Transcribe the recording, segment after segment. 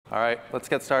All right, let's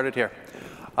get started here.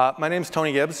 My name is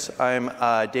Tony Gibbs. I'm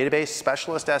a database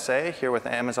specialist SA here with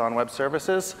Amazon Web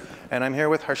Services, and I'm here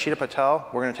with Harshita Patel.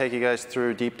 We're going to take you guys through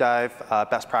a deep dive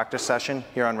best practice session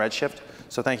here on Redshift.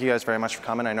 So thank you guys very much for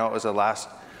coming. I know it was a last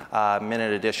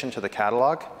minute addition to the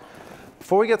catalog.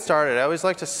 Before we get started, I always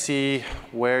like to see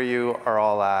where you are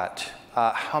all at.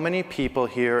 How many people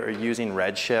here are using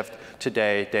Redshift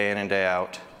today, day in and day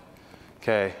out?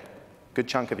 Okay, good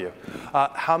chunk of you.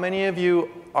 How many of you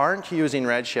aren't using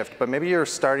Redshift, but maybe you're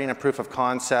starting a proof of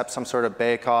concept, some sort of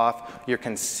bake-off, you're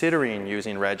considering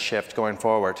using Redshift going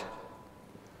forward?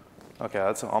 Okay,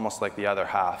 that's almost like the other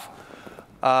half.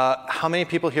 How many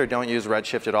people here don't use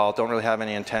Redshift at all, don't really have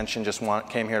any intention, just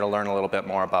came here to learn a little bit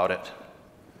more about it?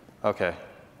 Okay,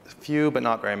 a few, but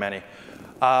not very many.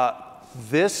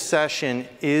 This session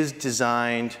is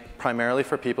designed primarily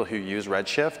for people who use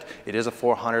Redshift. It is a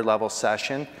 400 level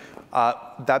session.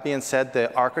 That being said,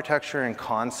 the architecture and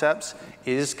concepts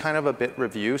is kind of a bit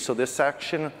review, so this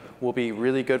section will be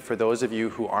really good for those of you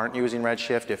who aren't using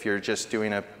Redshift if you're just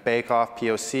doing a bake-off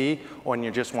POC or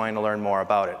you're just wanting to learn more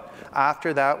about it.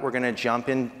 After that, we're going to jump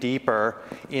in deeper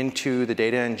into the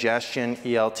data ingestion,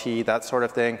 ELT, that sort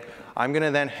of thing. I'm going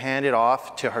to then hand it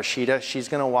off to Harshita. She's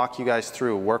going to walk you guys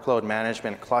through workload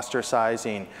management, cluster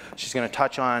sizing. She's going to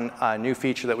touch on a new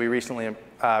feature that we recently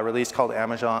released called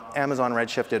Amazon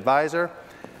Redshift Advisor.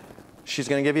 She's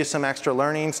going to give you some extra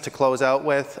learnings to close out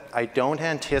with. I don't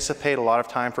anticipate a lot of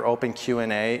time for open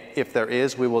Q&A. If there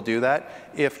is, we will do that.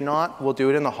 If not, we'll do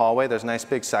it in the hallway. There's a nice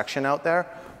big section out there.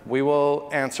 We will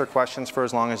answer questions for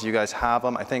as long as you guys have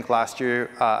them. I think last year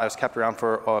I was kept around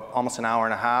for almost an hour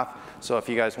and a half. So if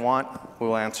you guys want, we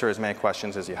will answer as many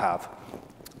questions as you have.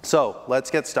 So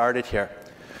let's get started here.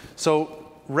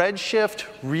 So Redshift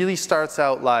really starts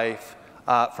out life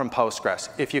from Postgres.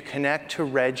 If you connect to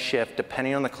Redshift,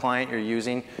 depending on the client you're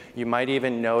using, you might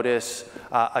even notice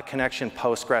a connection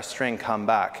Postgres string come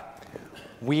back.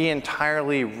 We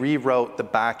entirely rewrote the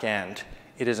back end.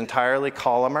 It is entirely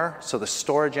columnar, so the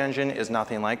storage engine is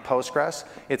nothing like Postgres.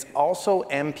 It's also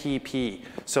MPP,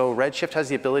 so Redshift has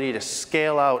the ability to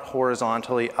scale out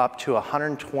horizontally up to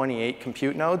 128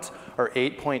 compute nodes, or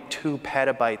 8.2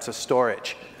 petabytes of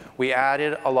storage. We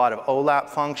added a lot of OLAP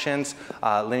functions,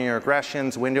 linear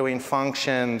regressions, windowing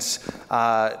functions,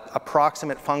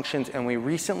 approximate functions, and we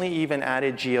recently even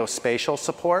added geospatial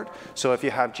support. So if you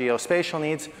have geospatial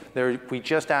needs, we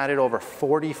just added over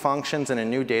 40 functions and a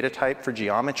new data type for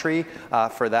geometry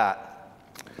for that.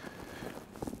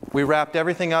 We wrapped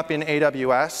everything up in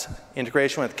AWS,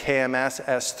 integration with KMS,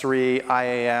 S3,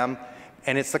 IAM,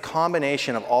 and it's the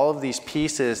combination of all of these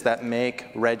pieces that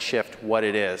make Redshift what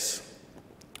it is.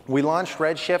 We launched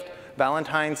Redshift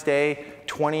Valentine's Day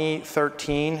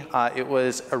 2013. It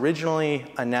was originally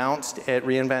announced at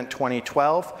reInvent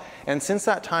 2012. And since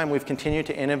that time, we've continued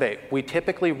to innovate. We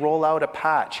typically roll out a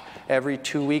patch every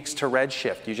 2 weeks to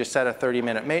Redshift. You just set a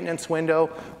 30-minute maintenance window.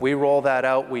 We roll that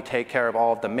out. We take care of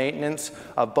all of the maintenance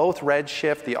of both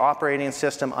Redshift, the operating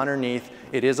system underneath.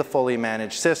 It is a fully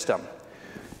managed system.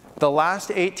 The last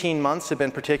 18 months have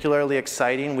been particularly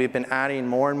exciting. We've been adding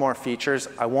more and more features.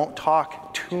 I won't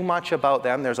talk too much about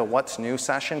them. There's a What's New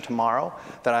session tomorrow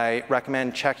that I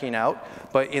recommend checking out.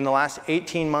 But in the last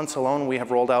 18 months alone, we have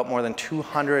rolled out more than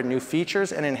 200 new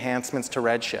features and enhancements to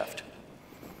Redshift.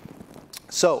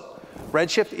 So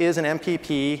Redshift is an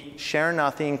MPP, share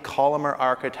nothing, columnar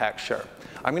architecture.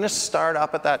 I'm going to start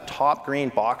up at that top green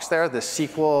box there, the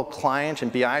SQL client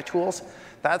and BI tools.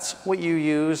 That's what you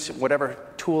use, whatever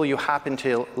tool you happen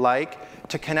to like,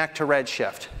 to connect to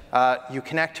Redshift. You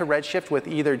connect to Redshift with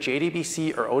either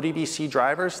JDBC or ODBC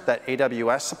drivers that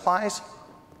AWS supplies,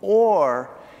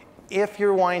 or if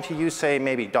you're wanting to use, say,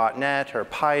 maybe .NET or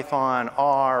Python,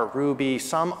 R, Ruby,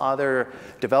 some other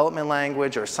development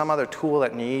language or some other tool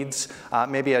that needs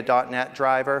maybe a .NET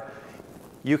driver,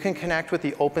 you can connect with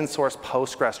the open source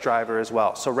Postgres driver as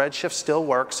well. So Redshift still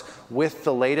works with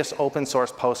the latest open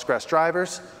source Postgres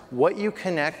drivers. What you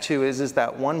connect to is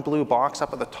that one blue box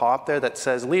up at the top there that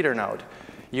says leader node.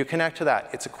 You connect to that.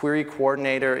 It's a query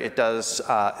coordinator. It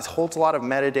holds a lot of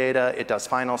metadata. It does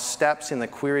final steps in the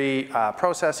query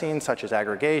processing, such as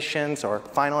aggregations or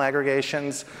final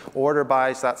aggregations, order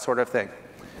bys, that sort of thing.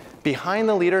 Behind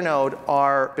the leader node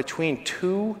are between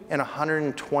 2 and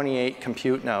 128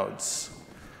 compute nodes.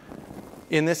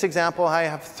 In this example, I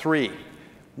have 3.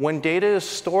 When data is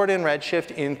stored in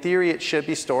Redshift, in theory, it should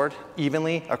be stored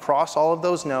evenly across all of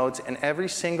those nodes, and every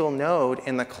single node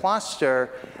in the cluster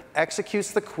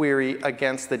executes the query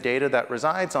against the data that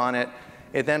resides on it.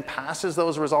 It then passes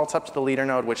those results up to the leader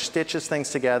node, which stitches things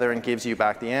together and gives you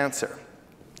back the answer.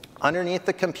 Underneath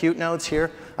the compute nodes here,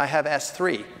 I have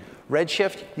S3.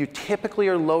 Redshift, you typically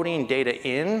are loading data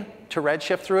in to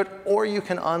Redshift through it, or you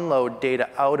can unload data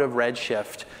out of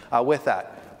Redshift with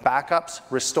that. Backups,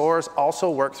 restores also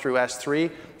work through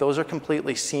S3. Those are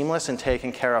completely seamless and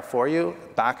taken care of for you.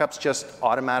 Backups just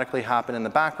automatically happen in the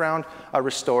background. A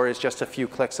restore is just a few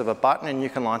clicks of a button, and you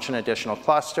can launch an additional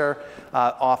cluster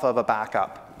off of a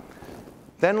backup.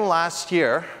 Then last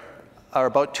year, or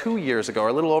about 2 years ago, or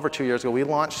a little over 2 years ago, we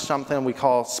launched something we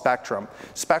call Spectrum.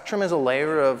 Spectrum is a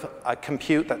layer of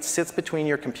compute that sits between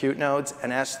your compute nodes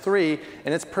and S3,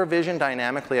 and it's provisioned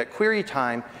dynamically at query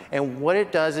time. And what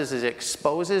it does is it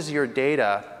exposes your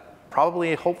data,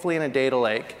 probably, hopefully in a data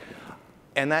lake,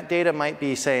 and that data might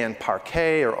be, say, in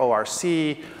Parquet or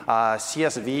ORC,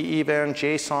 CSV even,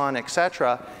 JSON, et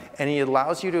cetera, and it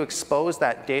allows you to expose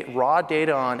that raw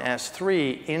data on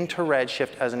S3 into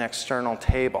Redshift as an external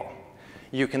table.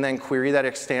 You can then query that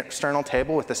external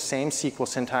table with the same SQL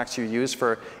syntax you use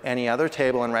for any other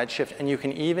table in Redshift, and you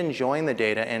can even join the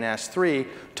data in S3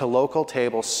 to local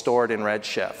tables stored in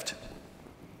Redshift.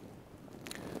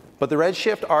 But the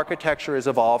Redshift architecture is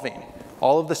evolving.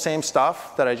 All of the same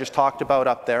stuff that I just talked about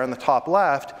up there in the top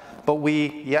left, but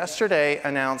we yesterday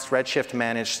announced Redshift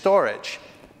Managed Storage.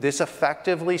 This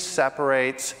effectively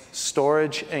separates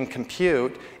storage and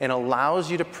compute and allows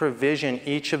you to provision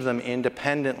each of them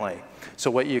independently. So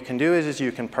what you can do is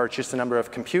you can purchase the number of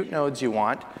compute nodes you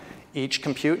want. Each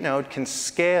compute node can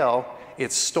scale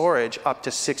its storage up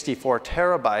to 64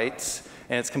 terabytes,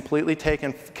 and it's completely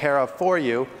taken care of for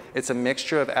you. It's a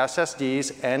mixture of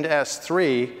SSDs and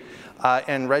S3,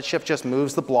 and Redshift just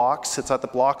moves the blocks. It's at the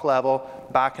block level,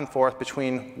 back and forth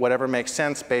between whatever makes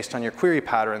sense based on your query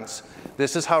patterns.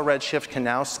 This is how Redshift can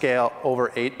now scale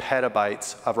over 8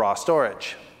 petabytes of raw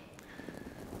storage.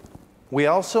 We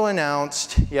also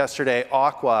announced yesterday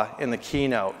Aqua in the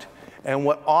keynote. And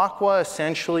what Aqua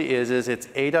essentially is it's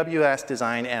AWS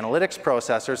designed analytics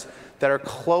processors that are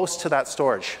close to that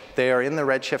storage. They are in the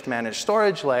Redshift Managed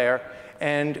Storage layer,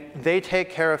 and they take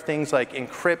care of things like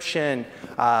encryption,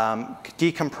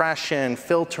 decompression,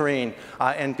 filtering,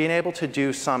 and being able to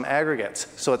do some aggregates.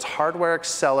 So it's hardware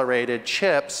accelerated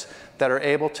chips that are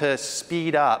able to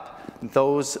speed up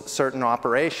those certain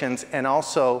operations and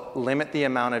also limit the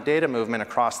amount of data movement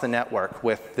across the network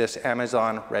with this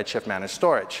Amazon Redshift Managed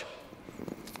Storage.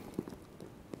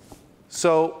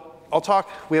 So I'll talk,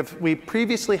 we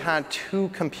previously had 2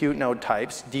 compute node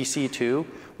types, DC2,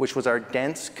 which was our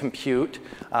dense compute.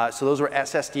 So those were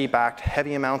SSD-backed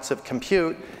heavy amounts of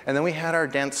compute. And then we had our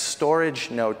dense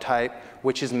storage node type,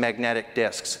 which is magnetic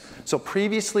disks. So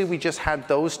previously, we just had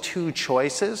those 2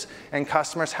 choices, and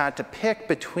customers had to pick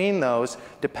between those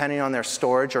depending on their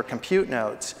storage or compute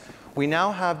nodes. We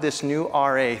now have this new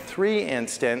RA3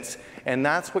 instance, and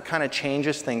that's what kind of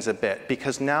changes things a bit,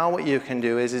 because now what you can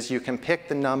do is you can pick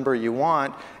the number you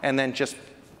want and then just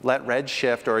let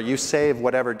Redshift, or you save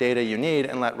whatever data you need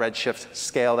and let Redshift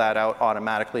scale that out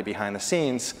automatically behind the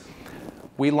scenes.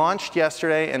 We launched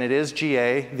yesterday, and it is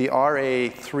GA, the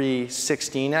RA3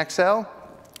 16XL.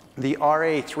 The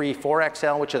RA3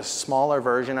 4XL, which is a smaller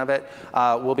version of it,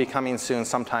 will be coming soon,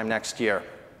 sometime next year.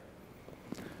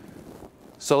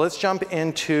 So let's jump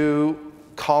into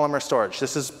columnar storage.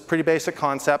 This is a pretty basic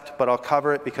concept, but I'll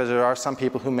cover it because there are some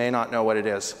people who may not know what it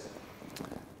is.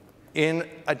 In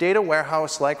a data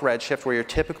warehouse like Redshift, where you're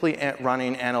typically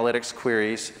running analytics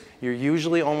queries, you're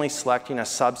usually only selecting a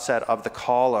subset of the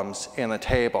columns in the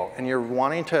table, and you're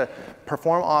wanting to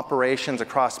perform operations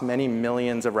across many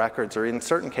millions of records, or in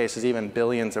certain cases, even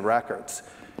billions of records.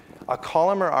 A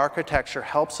columnar architecture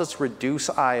helps us reduce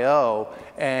I/O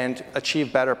and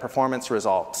achieve better performance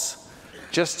results.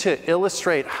 Just to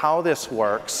illustrate how this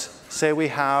works, say we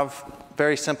have a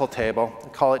very simple table,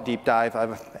 call it deep dive. I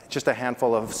have just a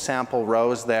handful of sample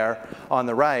rows there on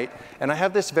the right, and I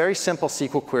have this very simple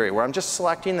SQL query where I'm just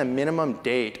selecting the minimum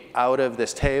date out of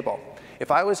this table.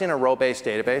 If I was in a row-based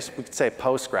database, we could say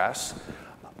Postgres,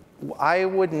 I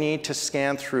would need to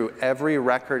scan through every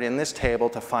record in this table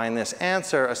to find this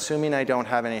answer, assuming I don't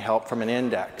have any help from an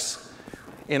index.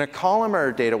 In a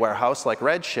columnar data warehouse like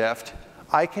Redshift,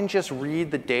 I can just read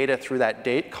the data through that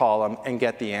date column and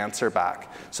get the answer back.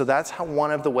 So that's how one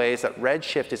of the ways that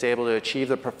Redshift is able to achieve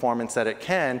the performance that it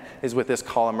can is with this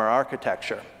columnar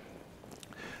architecture.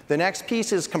 The next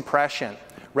piece is compression.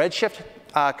 Redshift,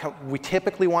 we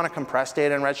typically want to compress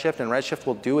data in Redshift, and Redshift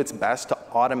will do its best to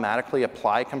automatically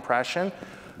apply compression.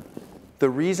 The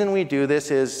reason we do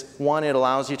this is, one, it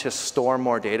allows you to store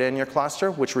more data in your cluster,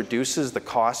 which reduces the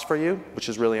cost for you, which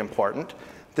is really important.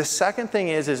 The second thing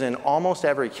is in almost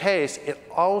every case, it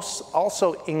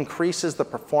also increases the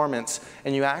performance,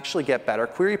 and you actually get better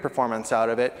query performance out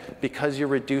of it because you're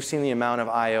reducing the amount of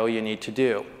I/O you need to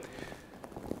do.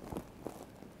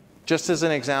 Just as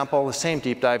an example, the same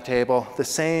deep dive table, the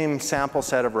same sample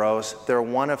set of rows. There are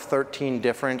one of 13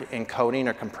 different encoding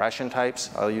or compression types.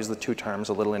 I'll use the two terms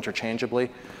a little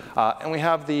interchangeably. And we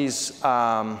have these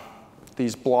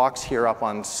blocks here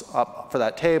up for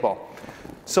that table.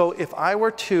 So if I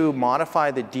were to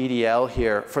modify the DDL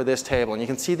here for this table, and you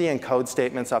can see the encode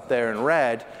statements up there in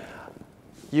red,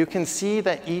 you can see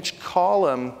that each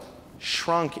column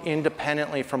shrunk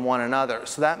independently from one another.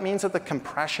 So that means that the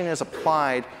compression is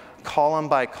applied column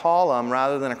by column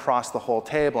rather than across the whole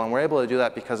table. And we're able to do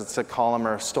that because it's a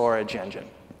columnar storage engine.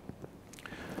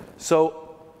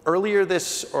 So earlier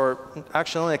or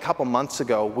actually only a couple months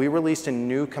ago, we released a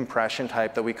new compression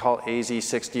type that we call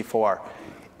AZ64.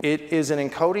 It is an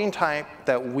encoding type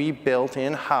that we built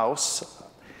in-house.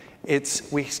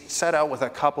 We set out with a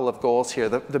couple of goals here.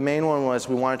 The main one was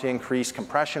we wanted to increase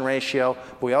compression ratio,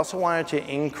 but we also wanted to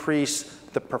increase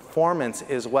the performance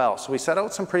as well. So we set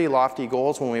out some pretty lofty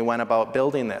goals when we went about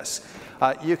building this.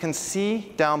 You can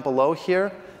see down below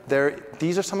here,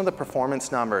 these are some of the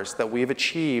performance numbers that we've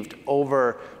achieved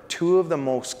over two of the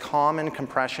most common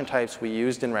compression types we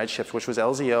used in Redshift, which was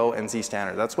LZO and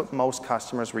ZStandard. That's what most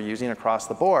customers were using across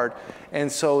the board.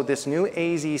 And so this new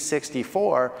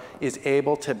AZ64 is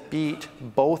able to beat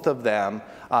both of them,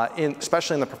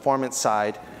 especially in the performance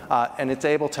side, and it's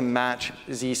able to match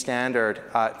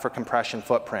ZStandard for compression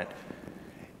footprint.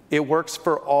 It works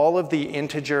for all of the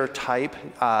integer type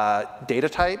data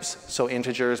types, so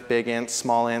integers, big ints,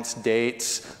 small ints,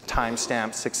 dates,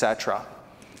 timestamps, etc.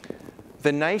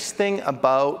 The nice thing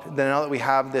about now that we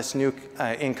have this new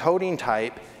encoding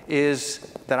type is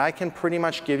that I can pretty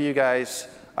much give you guys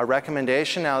a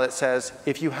recommendation now that says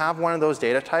if you have one of those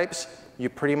data types, you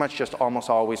pretty much just almost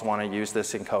always want to use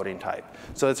this encoding type.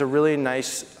 So it's a really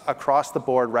nice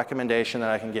across-the-board recommendation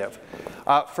that I can give.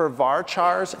 For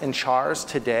varchars and chars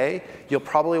today, you'll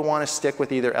probably want to stick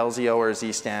with either LZO or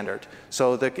ZStandard.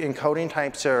 So the encoding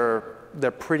types they're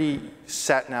pretty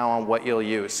set now on what you'll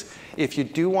use. If you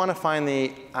do want to find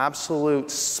the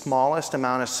absolute smallest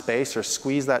amount of space or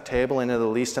squeeze that table into the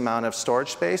least amount of storage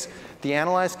space, the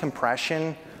analyze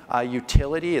compression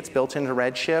utility, it's built into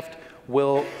Redshift,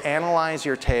 will analyze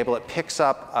your table. It picks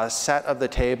up a set of the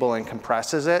table and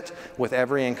compresses it with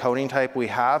every encoding type we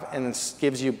have and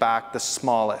gives you back the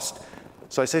smallest.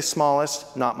 So I say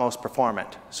smallest, not most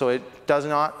performant. So it does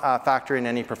not factor in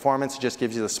any performance, it just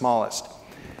gives you the smallest.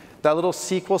 That little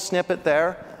SQL snippet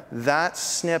there, that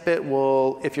snippet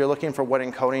will, if you're looking for what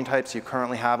encoding types you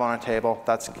currently have on a table,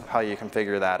 that's how you can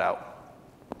figure that out.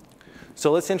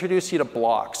 So let's introduce you to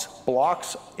blocks.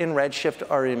 Blocks in Redshift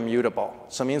are immutable.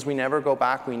 So it means we never go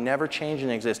back, we never change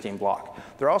an existing block.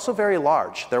 They're also very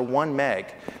large. They're 1 meg.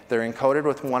 They're encoded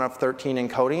with one of 13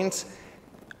 encodings.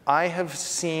 I have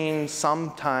seen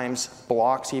sometimes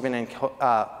blocks even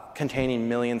containing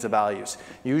millions of values.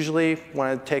 Usually when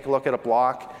I take a look at a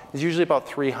block, it's usually about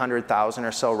 300,000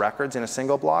 or so records in a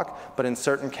single block, but in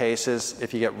certain cases,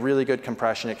 if you get really good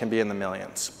compression, it can be in the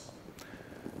millions.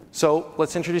 So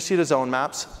let's introduce you to zone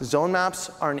maps. Zone maps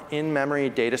are an in-memory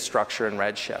data structure in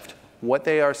Redshift. What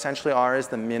they essentially are is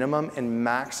the minimum and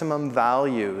maximum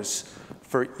values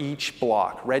for each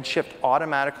block. Redshift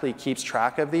automatically keeps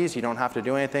track of these. You don't have to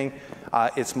do anything.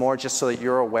 It's more just so that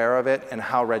you're aware of it and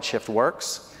how Redshift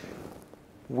works.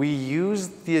 We use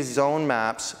these zone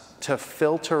maps to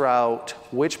filter out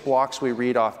which blocks we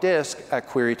read off disk at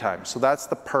query time. So that's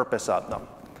the purpose of them.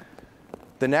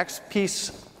 The next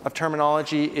piece of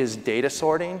terminology is data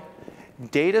sorting.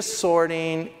 Data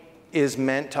sorting is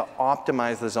meant to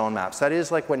optimize the zone maps. That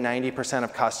is like what 90%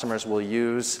 of customers will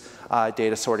use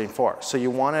data sorting for. So you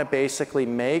want to basically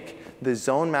make the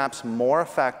zone maps more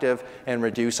effective and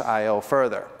reduce I/O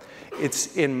further.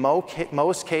 It's in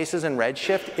most cases in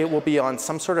Redshift, it will be on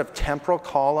some sort of temporal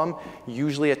column,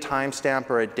 usually a timestamp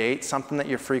or a date, something that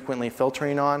you're frequently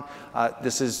filtering on.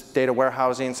 This is data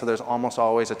warehousing, so there's almost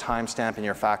always a timestamp in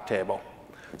your fact table.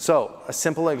 So a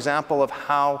simple example of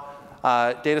how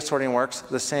data sorting works,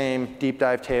 the same deep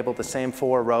dive table, the same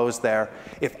 4 rows there.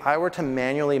 If I were to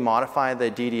manually modify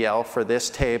the DDL for this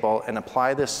table and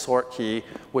apply this sort key,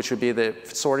 which would be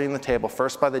sorting the table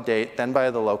first by the date, then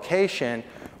by the location,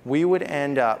 we would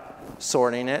end up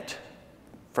sorting it.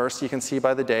 First, you can see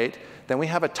by the date. Then we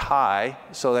have a tie,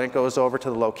 so then it goes over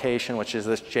to the location, which is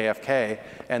this JFK,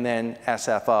 and then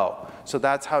SFO. So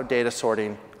that's how data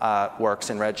sorting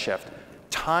works in Redshift.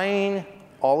 Tying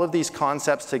all of these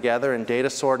concepts together in data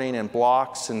sorting and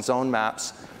blocks and zone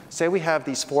maps, say we have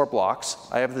these 4 blocks.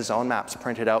 I have the zone maps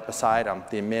printed out beside them,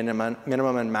 the minimum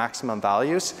and maximum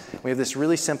values. We have this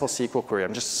really simple SQL query.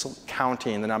 I'm just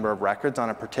counting the number of records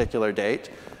on a particular date.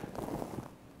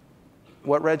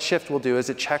 what Redshift will do is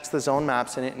it checks the zone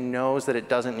maps and it knows that it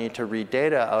doesn't need to read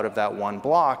data out of that one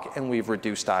block, and we've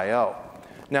reduced I/O.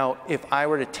 Now, if I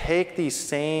were to take these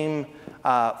same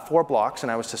 4 blocks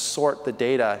and I was to sort the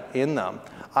data in them,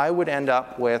 I would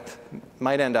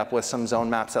might end up with some zone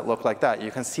maps that look like that.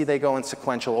 You can see they go in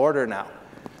sequential order now.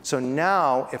 So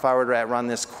now, if I were to run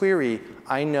this query,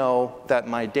 I know that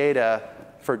my data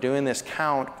for doing this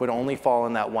count would only fall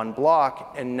in that one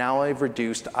block, and now I've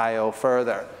reduced I/O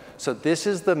further. So this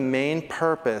is the main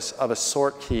purpose of a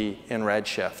sort key in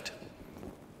Redshift.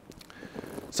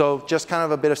 So just kind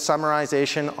of a bit of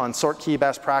summarization on sort key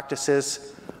best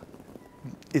practices.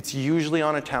 It's usually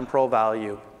on a temporal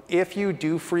value. If you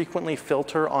do frequently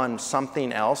filter on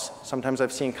something else, sometimes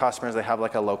I've seen customers, they have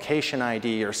like a location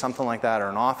ID or something like that, or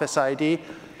an office ID,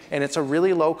 and it's a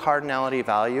really low cardinality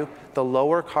value. The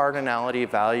lower cardinality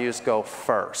values go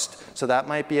first. So that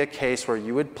might be a case where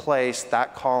you would place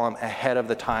that column ahead of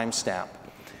the timestamp.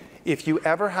 If you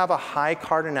ever have a high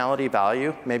cardinality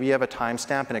value, maybe you have a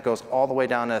timestamp and it goes all the way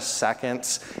down to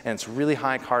seconds, and it's really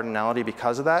high cardinality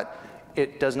because of that,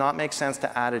 it does not make sense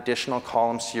to add additional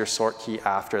columns to your sort key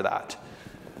after that.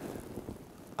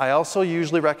 I also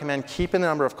usually recommend keeping the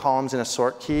number of columns in a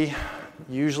sort key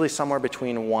usually somewhere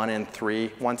between 1 and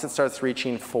 3. Once it starts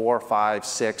reaching 4, 5,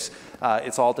 6,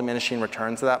 it's all diminishing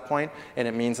returns at that point, and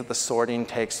it means that the sorting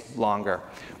takes longer.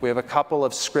 We have a couple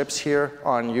of scripts here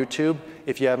on YouTube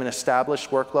if you have an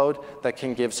established workload that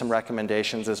can give some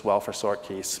recommendations as well for sort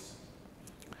keys.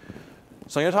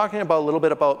 So I'm going to talk a little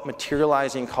bit about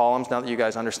materializing columns now that you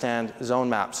guys understand zone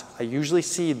maps. I usually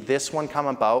see this one come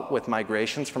about with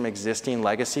migrations from existing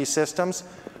legacy systems.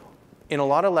 In a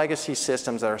lot of legacy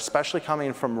systems that are especially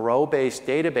coming from row-based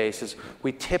databases,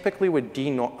 we typically would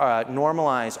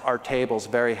normalize our tables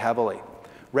very heavily.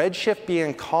 Redshift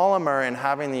being columnar and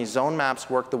having these zone maps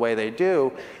work the way they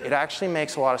do, it actually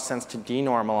makes a lot of sense to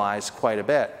denormalize quite a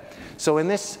bit. So in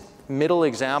this middle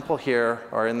example here,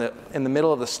 or in the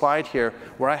middle of the slide here,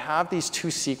 where I have these 2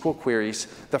 SQL queries,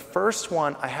 the first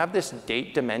one, I have this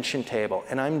date dimension table,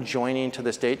 and I'm joining to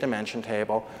this date dimension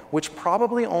table, which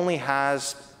probably only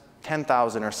has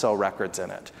 10,000 or so records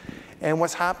in it. And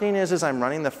what's happening is I'm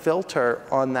running the filter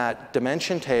on that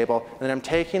dimension table, and then I'm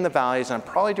taking the values, and I'm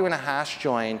probably doing a hash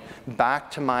join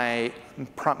back to my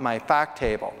fact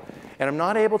table. And I'm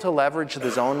not able to leverage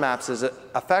the zone maps as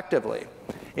effectively.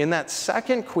 In that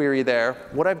second query there,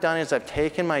 what I've done is I've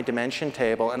taken my dimension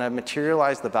table and I've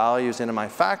materialized the values into my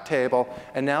fact table,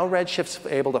 and now Redshift's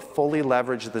able to fully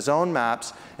leverage the zone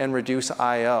maps and reduce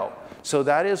I/O. So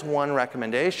that is one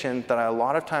recommendation that a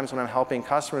lot of times when I'm helping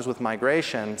customers with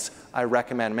migrations, I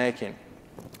recommend making.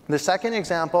 The second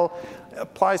example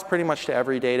applies pretty much to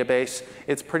every database.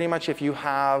 It's pretty much if you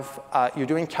have, you're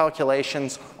doing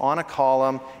calculations on a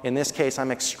column. In this case,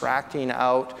 I'm extracting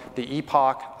out the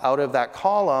epoch out of that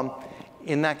column.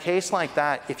 In that case like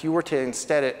that, if you were to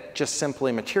instead just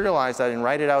simply materialize that and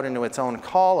write it out into its own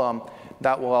column,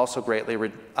 that will also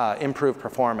greatly improve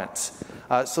performance.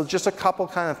 So just a couple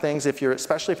kind of things,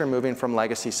 especially if you're moving from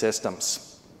legacy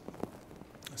systems.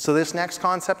 So this next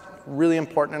concept, really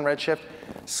important in Redshift,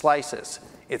 slices.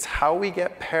 It's how we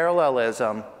get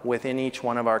parallelism within each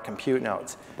one of our compute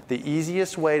nodes. The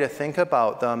easiest way to think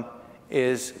about them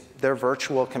is they're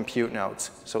virtual compute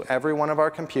nodes. So every one of our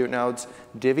compute nodes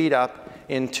divvied up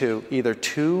into either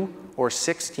 2 or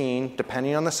 16,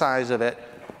 depending on the size of it,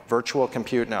 virtual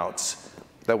compute nodes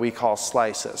that we call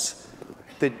slices.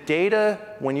 The data,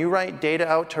 when you write data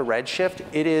out to Redshift,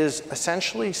 it is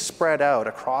essentially spread out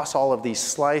across all of these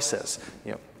slices,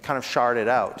 kind of sharded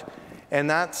out. And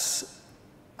that's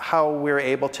how we're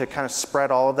able to kind of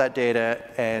spread all of that data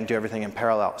and do everything in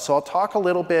parallel. So I'll talk a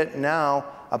little bit now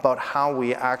about how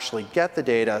we actually get the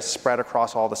data spread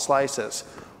across all the slices.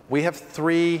 We have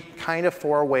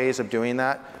 4 ways of doing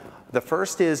that. The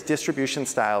first is distribution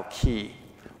style key.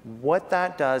 What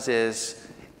that does is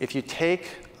if you take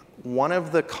one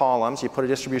of the columns, you put a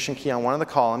distribution key on one of the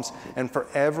columns, and for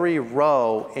every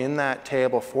row in that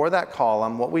table for that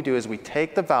column, what we do is we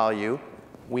take the value,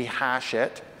 we hash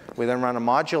it, we then run a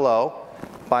modulo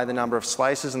by the number of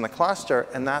slices in the cluster,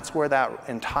 and that's where that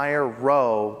entire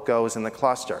row goes in the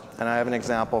cluster. And I have an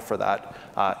example for that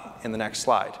in the next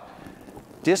slide.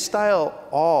 Dist style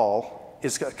all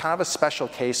is kind of a special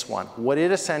case one. What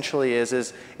it essentially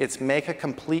is it's make a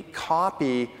complete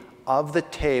copy of the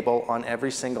table on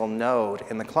every single node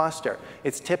in the cluster.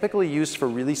 It's typically used for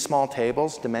really small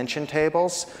tables, dimension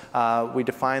tables. We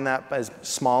define that as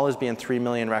small as being 3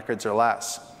 million records or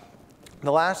less.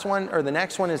 The last one, or the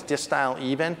next one, is distile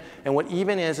even. And what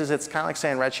even is it's kind of like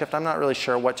saying Redshift, I'm not really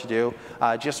sure what to do.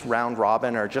 Just round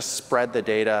robin or just spread the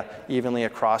data evenly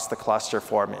across the cluster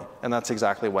for me. And that's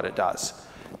exactly what it does.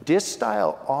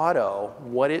 Distile auto,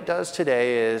 what it does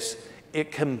today is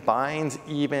it combines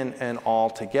even and all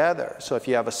together. So if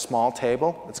you have a small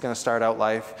table, it's going to start out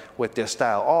life with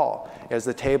distile all. As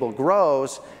the table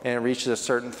grows and it reaches a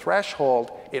certain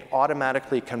threshold, it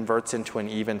automatically converts into an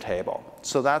even table.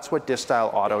 So that's what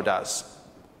distile auto does.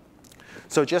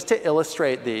 So just to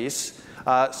illustrate these,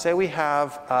 say we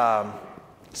have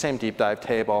same deep dive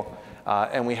table,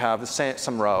 and we have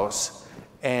some rows.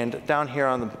 And down here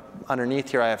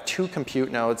underneath here, I have 2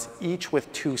 compute nodes, each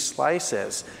with 2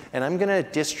 slices. And I'm going to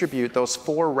distribute those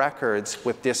 4 records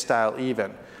with distile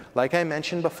even. Like I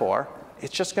mentioned before,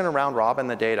 it's just going to round robin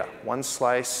the data, one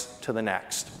slice to the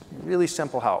next. Really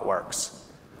simple how it works.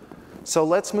 So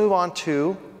let's move on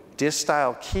to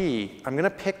distile key. I'm going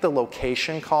to pick the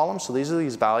location column. So these are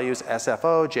these values,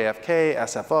 SFO, JFK,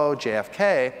 SFO,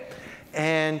 JFK.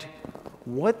 And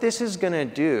what this is going to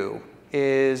do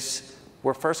is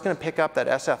we're first going to pick up that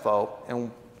SFO, and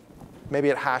maybe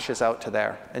it hashes out to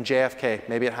there. And JFK,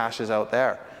 maybe it hashes out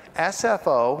there.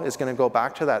 SFO is going to go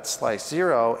back to that slice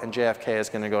 0, and JFK is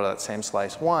going to go to that same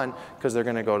slice 1, because they're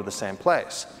going to go to the same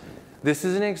place. This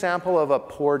is an example of a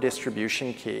poor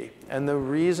distribution key. And the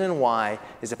reason why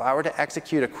is if I were to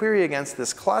execute a query against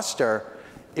this cluster,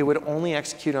 it would only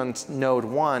execute on node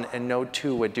 1, and node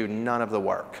 2 would do none of the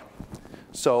work.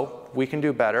 So we can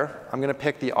do better. I'm going to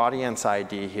pick the audience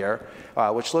ID here,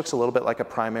 which looks a little bit like a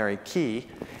primary key.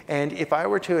 And if I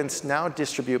were to now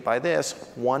distribute by this,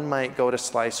 1 might go to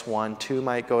slice 1, 2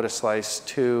 might go to slice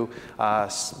 2,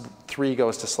 3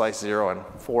 goes to slice 0, and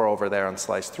 4 over there on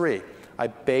slice 3. I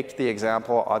baked the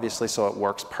example, obviously, so it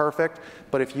works perfect.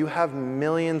 But if you have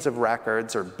millions of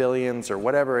records or billions or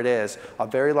whatever it is, a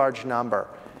very large number,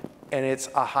 and it's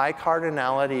a high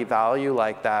cardinality value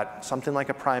like that, something like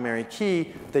a primary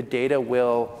key, the data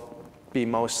will be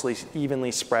mostly evenly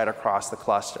spread across the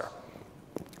cluster.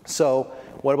 So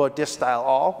what about distile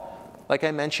all? Like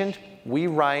I mentioned, we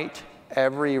write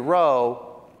every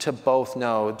row to both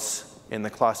nodes in the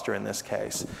cluster in this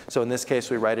case. So in this case,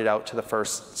 we write it out to the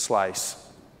first slice.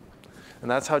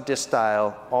 And that's how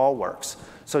distile all works.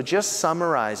 So just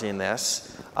summarizing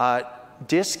this,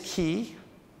 dist key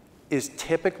is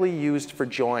typically used for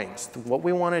joins. What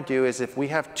we want to do is if we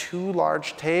have 2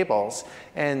 large tables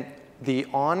and the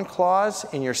on clause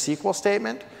in your SQL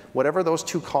statement, whatever those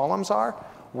 2 columns are,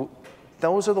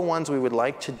 those are the ones we would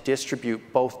like to distribute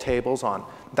both tables on.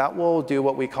 That will do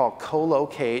what we call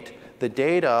co-locate the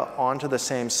data onto the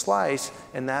same slice,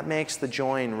 and that makes the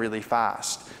join really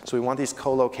fast. So we want these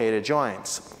co-located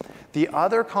joins. The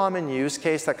other common use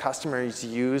case that customers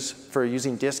use for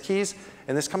using dist keys,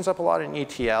 and this comes up a lot in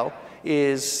ETL,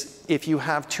 is if you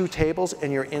have 2 tables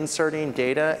and you're inserting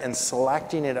data and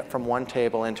selecting it from one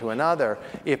table into another,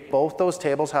 if both those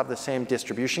tables have the same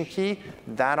distribution key,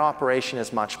 that operation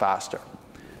is much faster.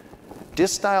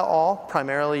 Distile all,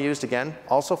 primarily used again,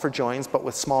 also for joins, but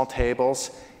with small tables.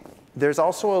 There's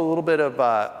also a little bit of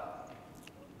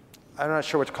I'm not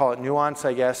sure what to call it, nuance,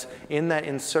 I guess, in that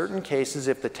in certain cases,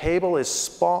 if the table is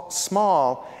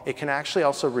small, it can actually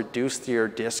also reduce your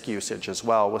disk usage as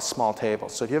well with small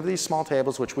tables. So if you have these small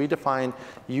tables, which we define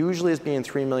usually as being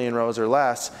 3 million rows or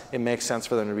less, it makes sense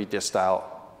for them to be distile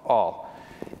all.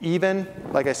 Even,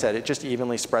 like I said, it just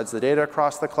evenly spreads the data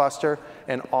across the cluster.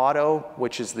 And auto,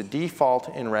 which is the default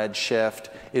in Redshift,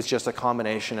 is just a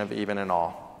combination of even and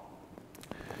all.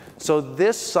 So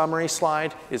this summary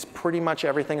slide is pretty much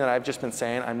everything that I've just been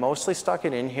saying. I mostly stuck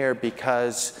it in here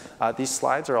because these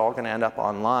slides are all going to end up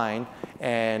online,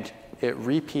 and it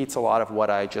repeats a lot of what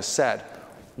I just said.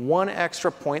 One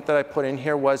extra point that I put in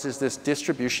here is this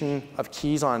distribution of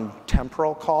keys on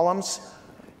temporal columns.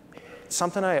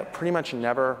 Something I pretty much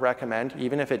never recommend,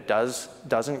 even if it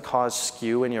doesn't cause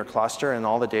skew in your cluster and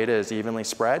all the data is evenly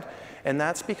spread. And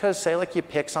that's because, say, like you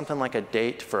pick something like a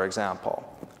date, for example.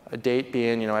 A date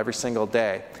being, every single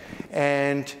day.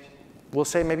 And we'll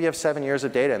say maybe you have 7 years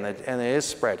of data and it is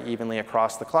spread evenly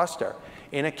across the cluster.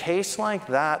 In a case like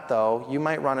that, though, you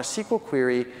might run a SQL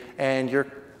query and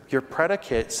your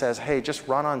predicate says, hey, just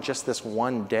run on just this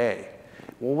one day.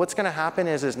 Well, what's going to happen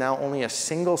is now only a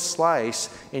single slice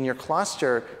in your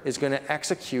cluster is going to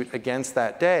execute against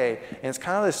that day. And it's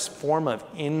kind of this form of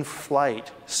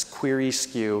in-flight query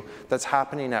skew that's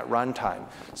happening at runtime.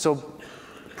 So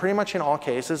pretty much in all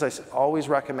cases, I always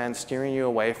recommend steering you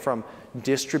away from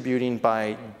distributing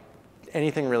by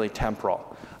anything really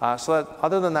temporal.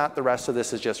 Other than that, the rest of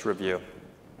this is just review.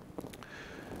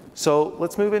 So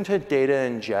let's move into data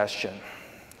ingestion.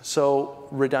 So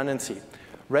redundancy.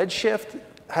 Redshift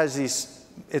has these,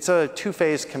 it's a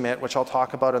two-phase commit, which I'll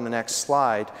talk about in the next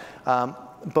slide.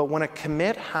 But when a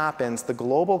commit happens, the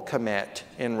global commit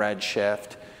in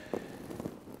Redshift,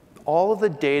 all of the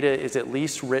data is at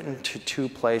least written to 2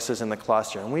 places in the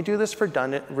cluster. And we do this for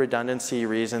redundancy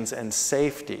reasons and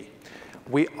safety.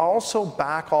 We also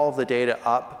back all of the data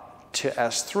up to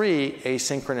S3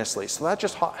 asynchronously. So that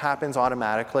just happens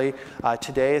automatically.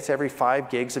 Today it's every 5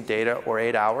 gigs of data or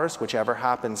 8 hours, whichever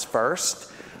happens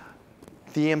first.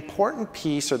 The important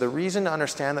piece, or the reason to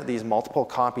understand that these multiple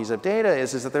copies of data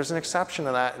is that there's an exception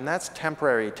to that, and that's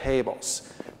temporary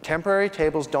tables. Temporary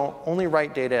tables don't only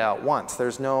write data out once.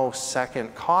 There's no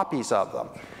second copies of them.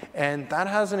 And that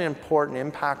has an important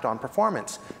impact on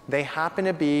performance. They happen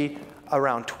to be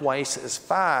around twice as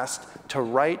fast to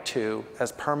write to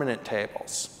as permanent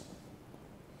tables.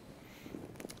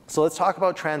 So let's talk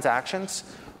about transactions.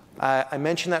 I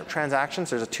mentioned that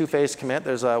transactions, there's a 2-phase commit.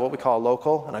 There's what we call a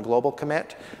local and a global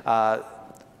commit. And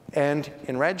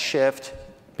in Redshift,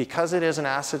 because it is an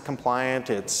ACID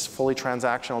compliant, it's fully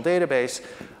transactional database,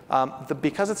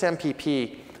 because it's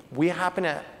MPP, we happen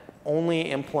to only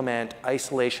implement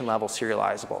isolation level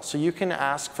serializable. So you can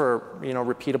ask for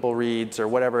repeatable reads or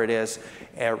whatever it is,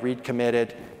 read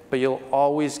committed, but you'll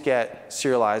always get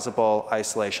serializable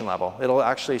isolation level. It'll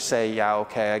actually say, yeah,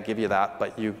 okay, I give you that,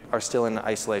 but you are still in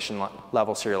isolation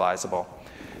level serializable.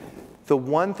 The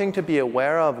one thing to be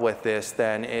aware of with this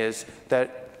then is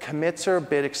that commits are a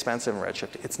bit expensive in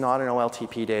Redshift. It's not an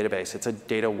OLTP database, it's a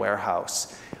data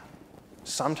warehouse.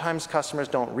 Sometimes customers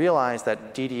don't realize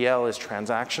that DDL is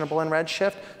transactionable in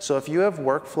Redshift. So if you have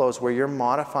workflows where you're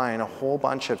modifying a whole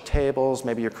bunch of tables,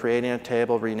 maybe you're creating a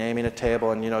table, renaming a table,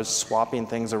 and swapping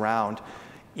things around,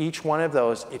 each one of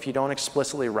those, if you don't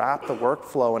explicitly wrap the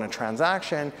workflow in a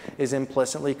transaction, is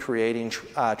implicitly creating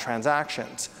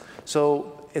transactions.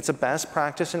 So it's a best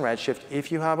practice in Redshift,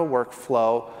 if you have a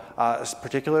workflow,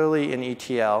 particularly in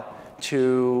ETL,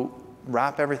 to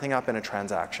wrap everything up in a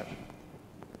transaction.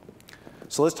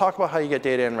 So let's talk about how you get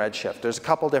data in Redshift. There's a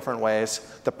couple different ways.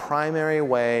 The primary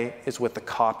way is with the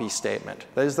copy statement.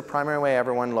 That is the primary way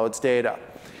everyone loads data.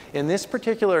 In this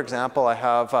particular example, I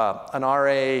have an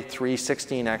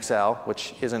RA316XL,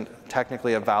 which isn't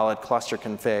technically a valid cluster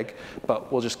config,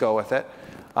 but we'll just go with it.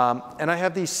 And I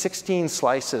have these 16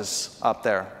 slices up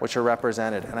there, which are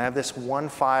represented. And I have this one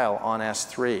file on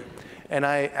S3. And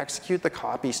I execute the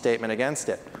copy statement against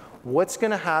it. What's going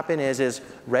to happen is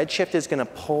Redshift is going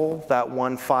to pull that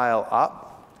one file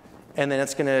up, and then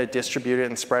it's going to distribute it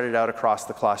and spread it out across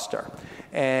the cluster.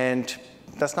 And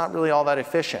that's not really all that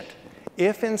efficient.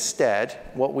 If instead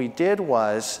what we did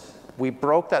was we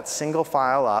broke that single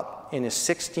file up into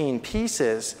 16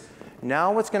 pieces,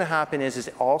 now what's going to happen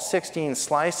is all 16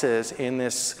 slices in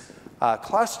this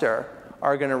cluster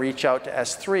are going to reach out to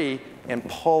S3 and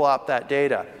pull up that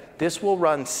data. This will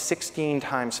run 16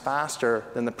 times faster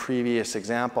than the previous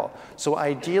example. So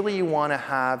ideally, you want to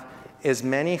have as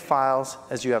many files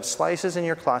as you have slices in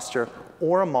your cluster,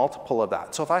 or a multiple of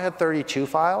that. So if I had 32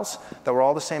 files that were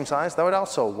all the same size, that would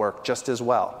also work just as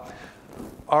well.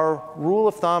 Our rule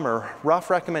of thumb, or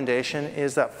rough recommendation,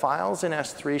 is that files in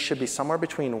S3 should be somewhere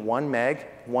between 1 meg,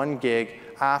 1 gig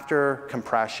after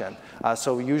compression.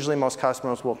 So usually most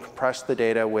customers will compress the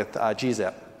data with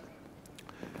gzip.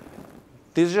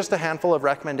 These are just a handful of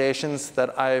recommendations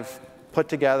that I've put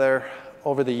together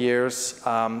over the years,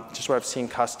 just where I've seen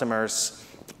customers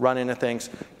run into things.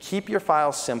 Keep your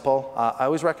files simple. I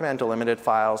always recommend delimited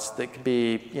files. They could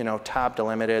be tab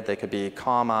delimited, they could be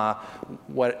comma,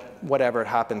 whatever it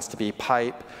happens to be,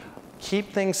 pipe.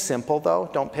 Keep things simple though.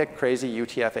 Don't pick crazy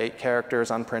UTF-8 characters,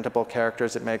 unprintable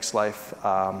characters. It makes life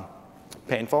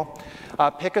painful.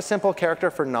 Pick a simple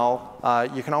character for null.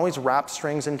 You can always wrap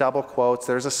strings in double quotes.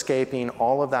 There's escaping,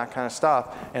 all of that kind of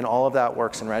stuff, and all of that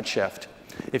works in Redshift.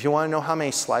 If you want to know how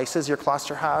many slices your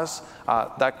cluster has,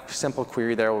 that simple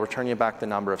query there will return you back the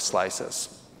number of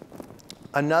slices.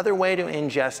 Another way to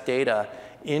ingest data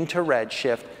into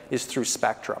Redshift is through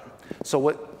Spectrum.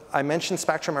 So I mentioned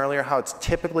Spectrum earlier, how it's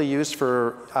typically used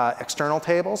for external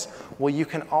tables. Well, you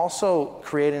can also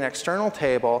create an external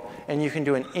table, and you can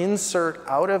do an insert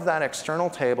out of that external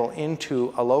table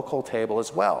into a local table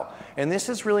as well. And this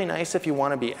is really nice if you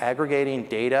want to be aggregating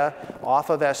data off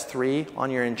of S3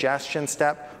 on your ingestion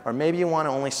step, or maybe you want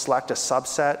to only select a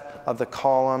subset of the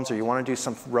columns, or you want to do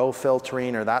some row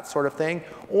filtering or that sort of thing,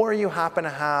 or you happen to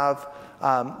have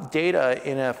data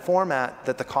in a format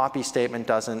that the copy statement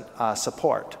doesn't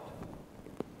support.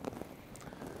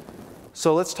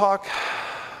 So let's talk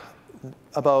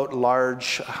about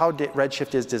how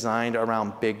Redshift is designed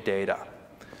around big data.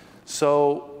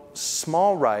 So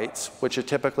small writes, which are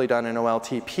typically done in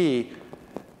OLTP,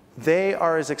 they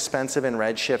are as expensive in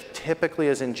Redshift typically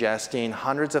as ingesting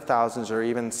hundreds of thousands, or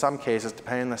even in some cases,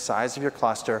 depending on the size of your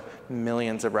cluster,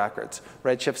 millions of records.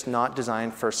 Redshift's not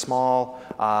designed for small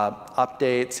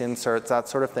updates, inserts, that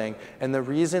sort of thing. And the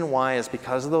reason why is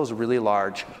because of those really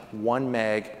large 1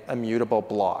 meg immutable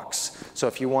blocks. So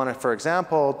if you want to, for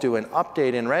example, do an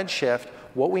update in Redshift,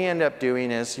 what we end up doing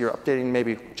is you're updating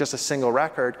maybe just a single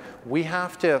record. We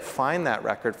have to find that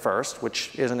record first,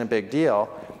 which isn't a big deal.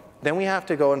 Then we have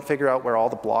to go and figure out where all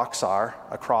the blocks are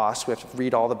across. We have to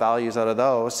read all the values out of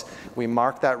those. We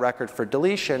mark that record for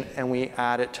deletion, and we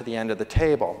add it to the end of the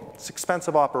table. It's an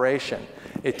expensive operation.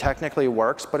 It technically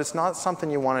works, but it's not something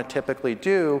you want to typically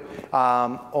do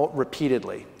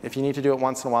repeatedly. If you need to do it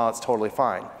once in a while, it's totally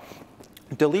fine.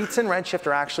 Deletes in Redshift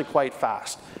are actually quite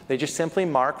fast. They just simply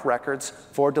mark records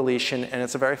for deletion, and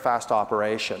it's a very fast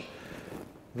operation.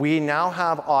 We now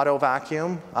have auto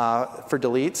vacuum for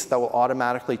deletes that will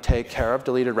automatically take care of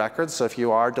deleted records. So if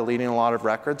you are deleting a lot of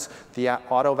records, the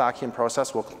auto vacuum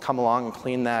process will come along and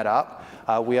clean that up.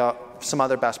 We have some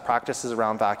other best practices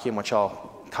around vacuum, which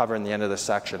I'll cover in the end of this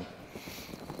section.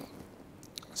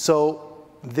 So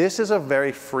this is a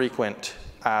very frequent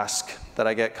ask that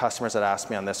I get customers that ask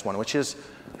me on this one, which is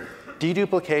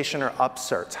deduplication or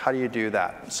upserts. How do you do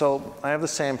that? So I have the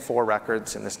same 4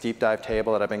 records in this deep dive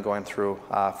table that I've been going through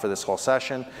for this whole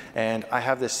session, and I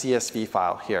have this CSV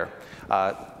file here.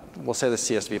 We'll say the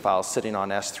CSV file is sitting on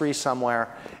S3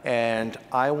 somewhere, and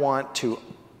I want to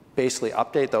basically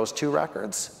update those 2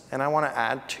 records, and I want to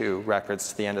add 2 records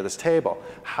to the end of this table.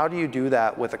 How do you do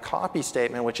that with a copy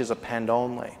statement, which is append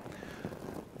only?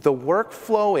 The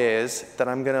workflow is that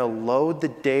I'm going to load the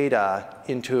data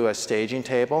into a staging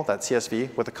table, that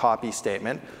CSV, with a copy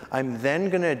statement. I'm then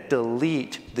going to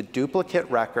delete the duplicate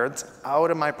records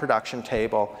out of my production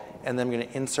table, and then I'm going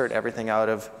to insert everything out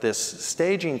of this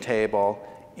staging table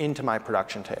into my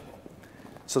production table.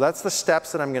 So that's the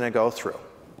steps that I'm going to go through.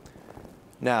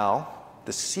 Now,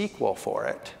 the SQL for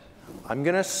it, I'm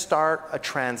going to start a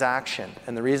transaction.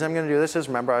 And the reason I'm going to do this is,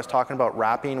 remember I was talking about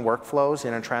wrapping workflows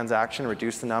in a transaction,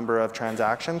 reduce the number of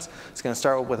transactions. It's going to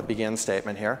start with a begin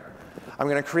statement here. I'm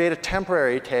going to create a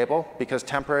temporary table, because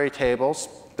temporary tables,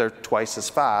 they're twice as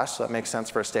fast, so that makes sense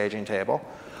for a staging table.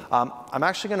 I'm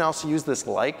actually going to also use this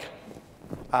like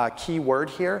keyword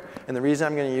here. And the reason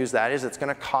I'm going to use that is it's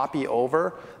going to copy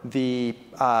over the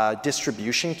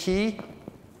distribution key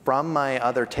from my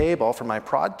other table, from my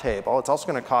prod table. It's also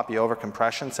going to copy over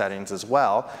compression settings as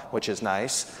well, which is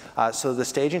nice. So the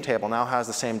staging table now has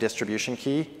the same distribution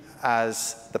key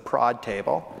as the prod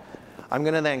table. I'm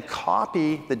going to then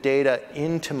copy the data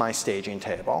into my staging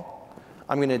table.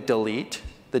 I'm going to delete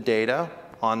the data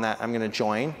on that. I'm going to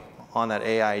join on that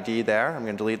AID there. I'm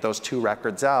going to delete those 2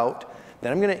 records out.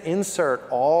 Then I'm going to insert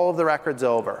all of the records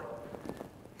over.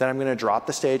 Then I'm going to drop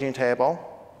the staging table.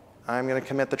 I'm going to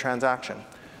commit the transaction.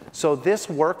 So this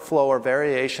workflow, or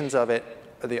variations of it,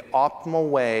 are the optimal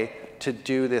way to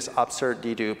do this upsert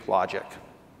dedupe logic.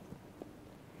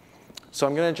 So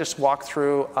I'm going to just walk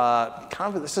through,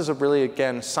 this is a really,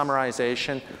 again,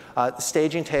 summarization.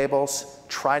 Staging tables,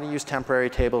 try to use temporary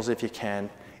tables if you can.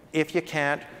 If you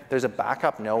can't, there's a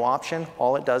backup no option.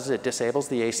 All it does is it disables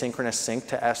the asynchronous sync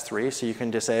to S3, so you can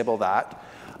disable that.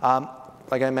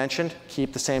 Like I mentioned,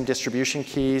 keep the same distribution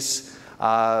keys.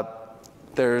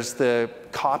 There's the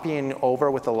copying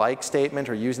over with the like statement,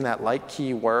 or using that like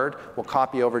keyword will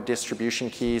copy over distribution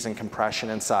keys and compression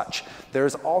and such.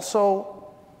 There's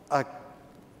also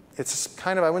it's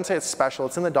kind of, I wouldn't say it's special,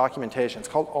 it's in the documentation. It's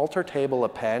called alter table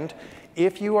append.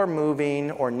 If you are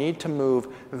moving or need to move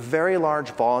very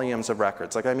large volumes of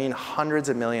records, like I mean hundreds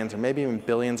of millions or maybe even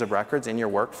billions of records in your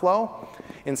workflow,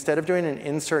 instead of doing an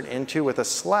insert into with a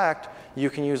select, you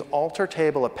can use alter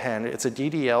table append. It's a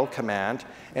DDL command,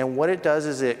 and what it does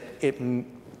is it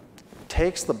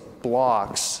takes the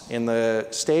blocks in the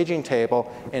staging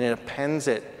table and it appends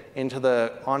it onto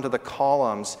the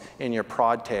columns in your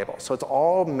prod table. So it's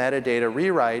all metadata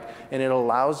rewrite, and it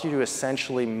allows you to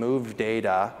essentially move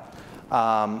data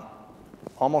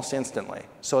almost instantly.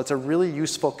 So it's a really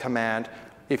useful command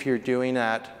if you're doing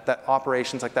that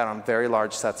operations like that on very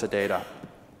large sets of data.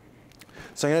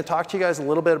 So I'm going to talk to you guys a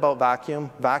little bit about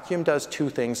Vacuum. Vacuum does 2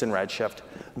 things in Redshift.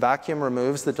 Vacuum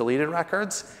removes the deleted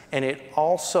records, and it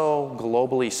also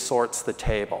globally sorts the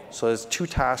table. So there's 2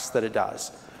 tasks that it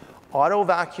does. Auto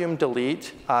vacuum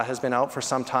delete has been out for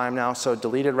some time now, so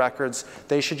deleted records,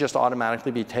 they should just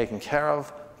automatically be taken care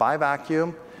of by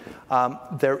Vacuum.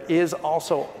 There is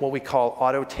also what we call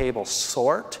auto table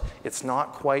sort. It's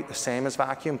not quite the same as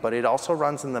Vacuum, but it also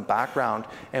runs in the background.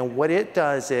 And what it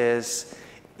does is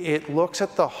it looks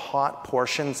at the hot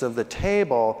portions of the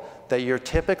table that you're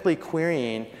typically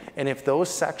querying, and if those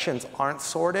sections aren't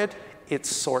sorted, it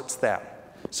sorts them.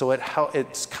 So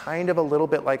it's kind of a little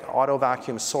bit like auto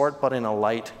vacuum sort, but in a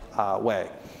light way.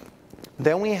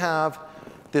 Then we have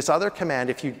this other command.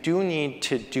 If you do need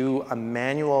to do a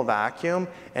manual vacuum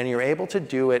and you're able to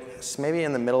do it maybe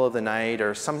in the middle of the night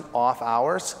or some off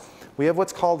hours, we have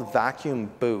what's called vacuum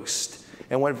boost.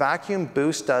 And what vacuum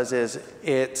boost does is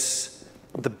it's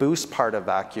the boost part of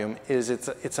vacuum is it's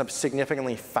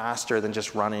significantly faster than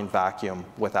just running vacuum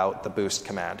without the boost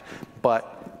command.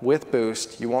 But with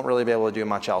boost, you won't really be able to do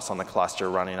much else on the cluster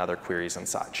running other queries and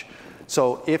such.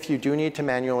 So if you do need to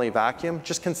manually vacuum,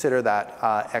 just consider that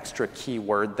extra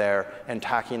keyword there and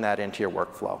tacking that into your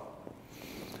workflow.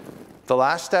 The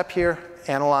last step here,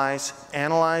 analyze.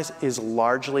 Analyze is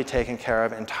largely taken care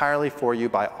of entirely for you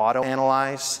by auto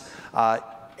analyze.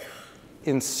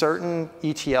 In certain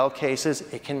ETL cases,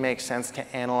 it can make sense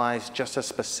to analyze just a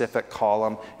specific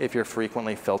column if you're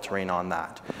frequently filtering on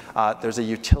that. There's a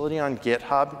utility on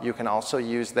GitHub you can also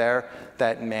use there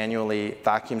that manually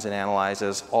vacuums and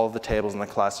analyzes all of the tables in the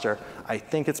cluster. I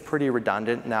think it's pretty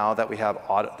redundant now that we have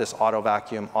this auto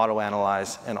vacuum, auto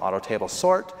analyze, and auto table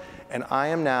sort. And I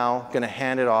am now going to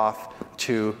hand it off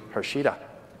to Harshita.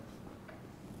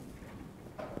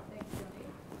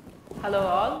 Hello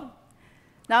all.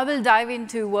 Now we'll dive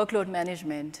into workload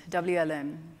management,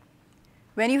 WLM.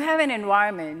 When you have an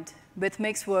environment with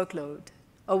mixed workload,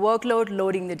 a workload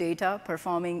loading the data,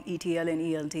 performing ETL and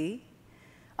ELT,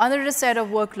 under a set of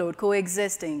workload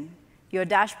coexisting, your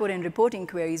dashboard and reporting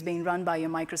queries being run by your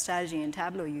MicroStrategy and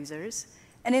Tableau users,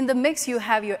 and in the mix you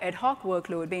have your ad hoc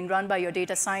workload being run by your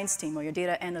data science team or your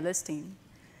data analyst team.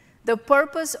 The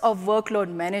purpose of workload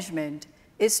management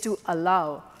is to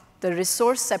allow the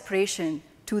resource separation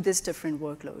to these different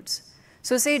workloads.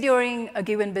 So say during a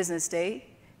given business day,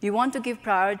 you want to give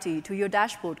priority to your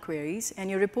dashboard queries and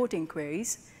your reporting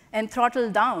queries and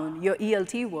throttle down your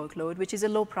ELT workload, which is a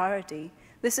low priority.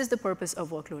 This is the purpose of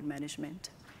workload management.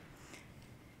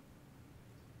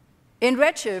 In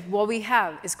Redshift, what we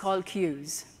have is called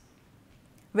queues.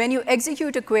 When you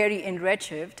execute a query in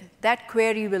Redshift, that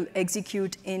query will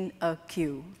execute in a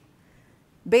queue.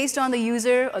 Based on the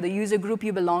user or the user group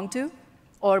you belong to,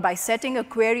 or by setting a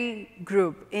query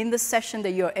group in the session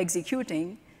that you're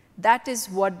executing, that is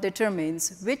what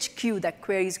determines which queue that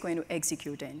query is going to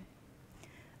execute in.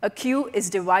 A queue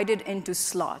is divided into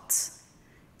slots.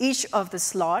 Each of the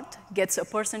slot gets a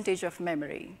percentage of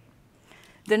memory.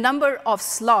 The number of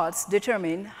slots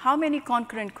determine how many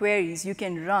concurrent queries you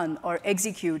can run or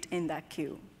execute in that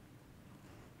queue.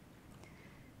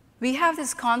 We have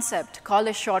this concept called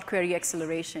a short query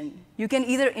acceleration. You can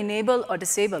either enable or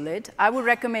disable it. I would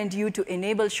recommend you to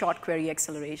enable short query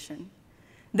acceleration.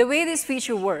 The way this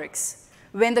feature works,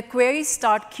 when the queries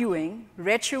start queuing,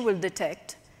 Redshift will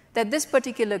detect that this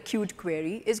particular queued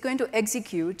query is going to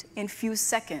execute in few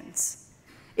seconds.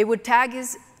 It would tag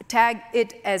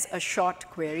it as a short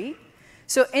query.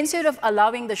 So instead of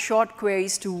allowing the short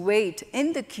queries to wait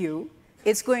in the queue,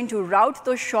 it's going to route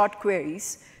those short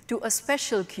queries to a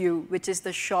special queue, which is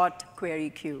the short query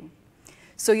queue.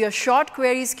 So your short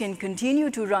queries can continue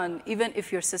to run even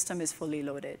if your system is fully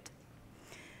loaded.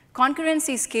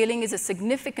 Concurrency scaling is a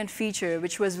significant feature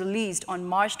which was released on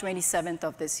March 27th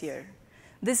of this year.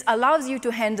 This allows you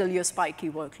to handle your spiky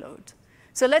workload.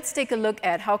 So let's take a look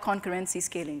at how concurrency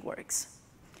scaling works.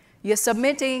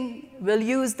 We'll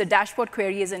use the dashboard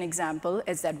query as an example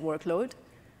as that workload.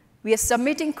 We are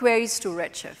submitting queries to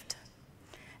Redshift.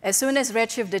 As soon as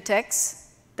Redshift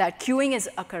detects that queuing is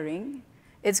occurring,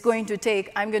 it's going to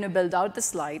take, I'm going to build out the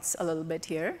slides a little bit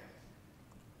here.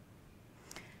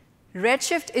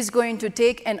 Redshift is going to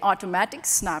take an automatic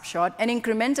snapshot, an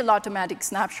incremental automatic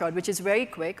snapshot, which is very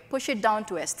quick, push it down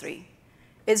to S3.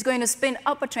 It's going to spin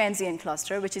up a transient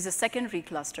cluster, which is a secondary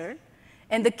cluster,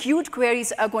 and the queued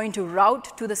queries are going to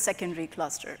route to the secondary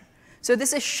cluster. So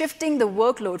this is shifting the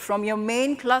workload from your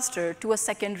main cluster to a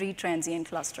secondary transient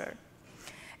cluster.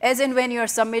 As in when you're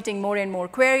submitting more and more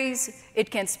queries,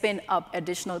 it can spin up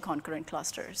additional concurrent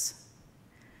clusters.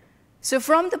 So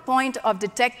from the point of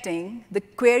detecting the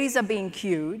queries are being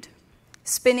queued,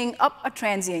 spinning up a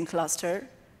transient cluster,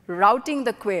 routing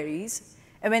the queries,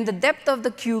 and when the depth of the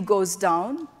queue goes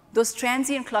down, those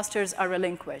transient clusters are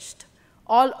relinquished.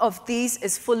 All of these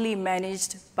is fully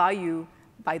managed by you,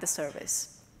 by the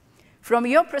service. From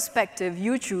your perspective,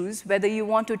 you choose whether you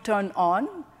want to turn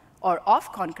on or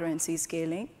off concurrency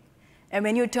scaling. And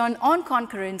when you turn on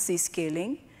concurrency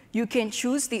scaling, you can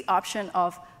choose the option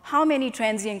of how many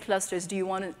transient clusters do you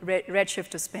want Redshift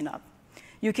to spin up.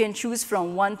 You can choose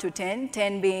from 1 to 10,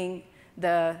 10 being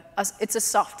it's a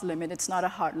soft limit, it's not a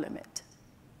hard limit.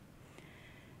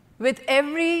 With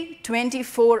every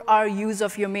 24-hour use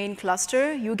of your main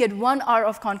cluster, you get 1 hour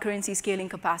of concurrency scaling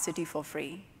capacity for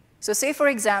free. So say, for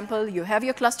example, you have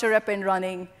your cluster up and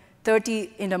running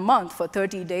 30 in a month for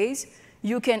 30 days.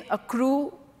 You can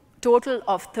accrue total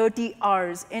of 30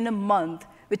 hours in a month,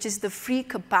 which is the free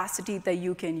capacity that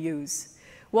you can use.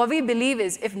 What we believe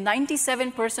is if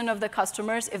 97% of the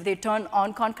customers, if they turn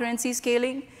on concurrency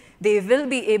scaling, they will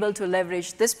be able to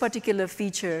leverage this particular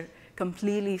feature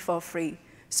completely for free.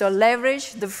 So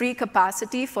leverage the free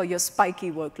capacity for your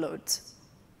spiky workloads.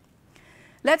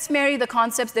 Let's marry the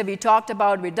concepts that we talked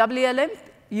about with WLM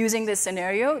using this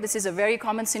scenario. This is a very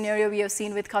common scenario we have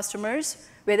seen with customers,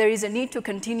 where there is a need to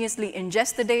continuously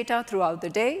ingest the data throughout the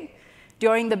day.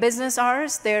 During the business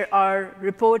hours, there are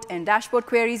report and dashboard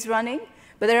queries running,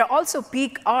 but there are also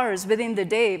peak hours within the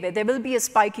day where there will be a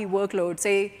spiky workload.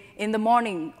 Say, in the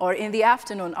morning or in the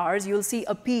afternoon hours, you'll see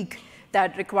a peak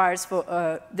that requires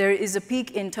there is a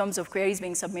peak in terms of queries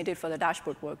being submitted for the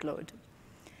dashboard workload.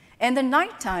 And the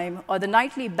nighttime or the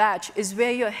nightly batch is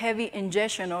where your heavy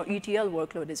ingestion or ETL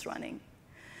workload is running.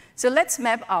 So let's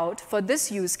map out for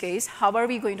this use case, how are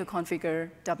we going to configure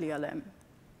WLM?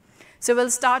 So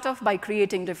we'll start off by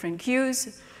creating different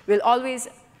queues.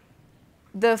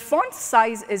 The font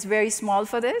size is very small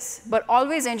for this, but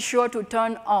always ensure to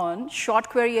turn on short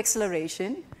query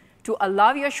acceleration to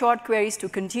allow your short queries to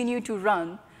continue to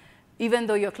run even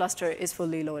though your cluster is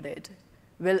fully loaded.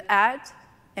 We'll add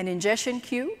an ingestion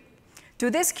queue. To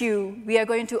this queue, we are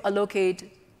going to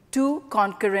allocate 2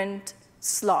 concurrent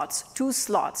slots, 2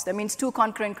 slots. That means 2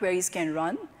 concurrent queries can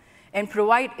run, and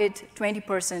provide it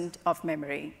 20% of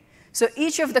memory. So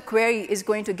each of the query is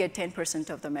going to get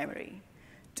 10% of the memory.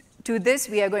 To this,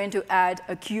 we are going to add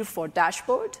a queue for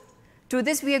dashboard. To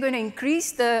this, we are going to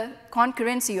increase the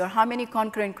concurrency, or how many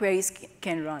concurrent queries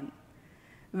can run.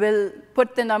 We'll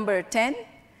put the number 10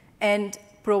 and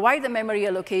provide the memory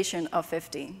allocation of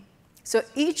 50. So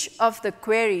each of the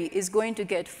query is going to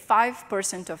get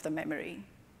 5% of the memory.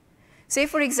 Say,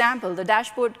 for example, the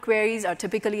dashboard queries are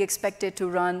typically expected to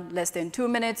run less than 2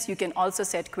 minutes. You can also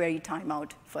set query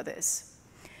timeout for this.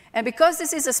 And because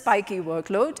this is a spiky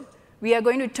workload, we are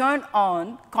going to turn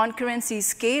on concurrency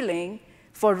scaling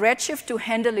for Redshift to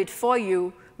handle it for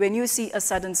you when you see a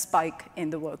sudden spike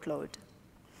in the workload.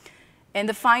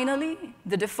 And finally,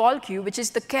 the default queue, which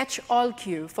is the catch-all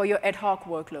queue for your ad hoc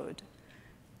workload.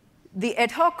 The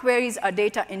ad hoc queries are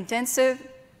data intensive.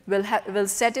 We'll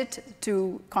set it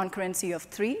to concurrency of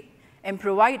 3 and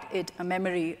provide it a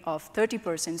memory of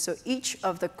 30%. So each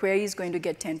of the queries is going to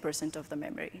get 10% of the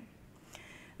memory.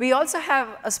 We also have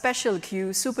a special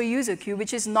queue, super user queue,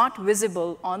 which is not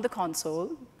visible on the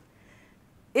console.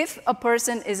 If a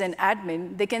person is an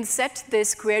admin, they can set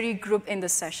this query group in the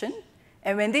session.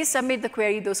 And when they submit the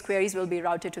query, those queries will be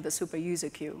routed to the super user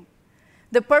queue.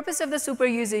 The purpose of the super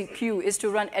user queue is to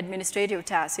run administrative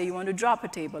tasks. Say you want to drop a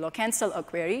table or cancel a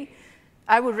query.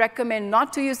 I would recommend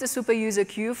not to use the super user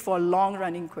queue for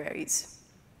long-running queries.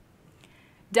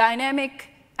 Dynamic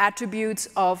attributes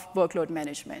of workload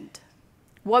management.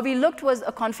 What we looked was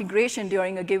a configuration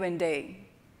during a given day.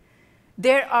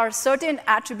 There are certain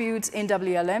attributes in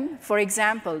WLM. For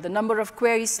example, the number of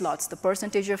query slots, the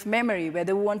percentage of memory,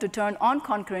 whether we want to turn on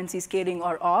concurrency scaling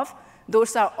or off.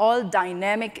 Those are all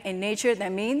dynamic in nature.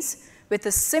 That means with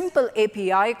a simple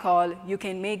API call, you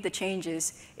can make the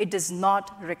changes. It does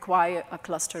not require a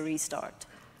cluster restart.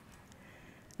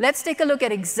 Let's take a look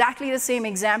at exactly the same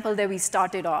example that we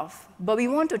started off. But we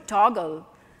want to toggle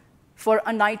for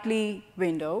a nightly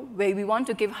window where we want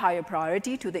to give higher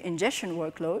priority to the ingestion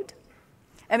workload.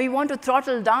 And we want to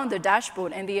throttle down the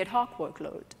dashboard and the ad hoc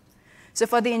workload. So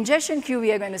for the ingestion queue,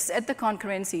 we are going to set the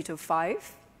concurrency to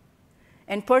 5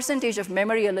 and percentage of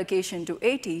memory allocation to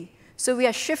 80. So we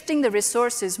are shifting the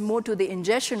resources more to the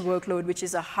ingestion workload, which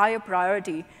is a higher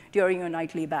priority during your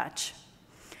nightly batch.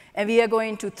 And we are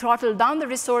going to throttle down the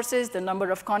resources, the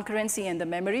number of concurrency, and the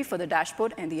memory for the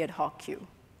dashboard and the ad hoc queue.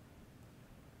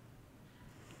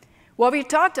 What we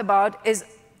talked about is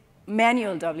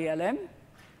manual WLM,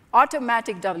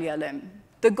 automatic WLM.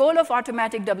 The goal of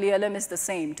automatic WLM is the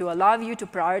same, to allow you to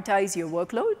prioritize your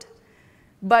workload.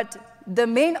 But the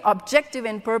main objective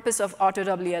and purpose of Auto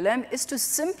WLM is to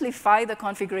simplify the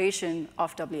configuration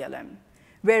of WLM,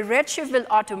 where Redshift will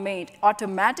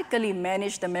automatically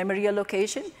manage the memory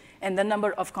allocation and the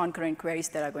number of concurrent queries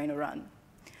that are going to run.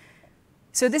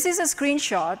 So this is a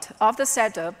screenshot of the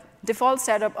setup, default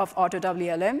setup of Auto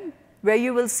WLM. where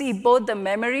you will see both the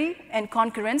memory and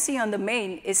concurrency on the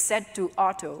main is set to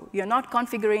auto. You're not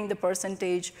configuring the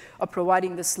percentage or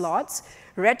providing the slots.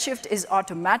 Redshift is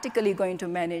automatically going to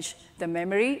manage the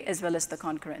memory as well as the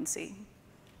concurrency.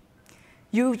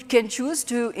 You can choose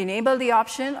to enable the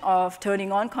option of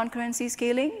turning on concurrency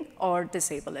scaling or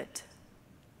disable it.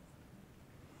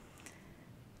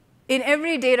 In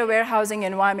every data warehousing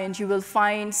environment, you will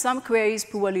find some queries,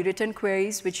 poorly written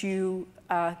queries, which can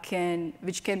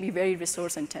be very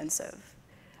resource intensive.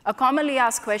 A commonly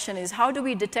asked question is, how do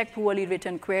we detect poorly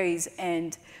written queries?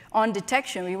 And on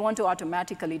detection, we want to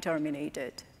automatically terminate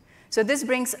it. So this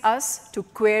brings us to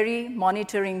query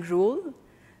monitoring rule.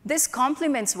 This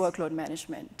complements workload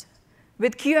management.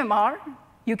 With QMR,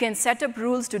 you can set up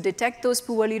rules to detect those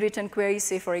poorly written queries.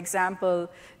 Say, for example,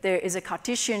 there is a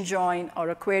Cartesian join or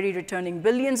a query returning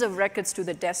billions of records to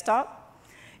the desktop.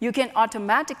 You can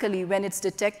automatically, when it's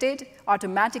detected,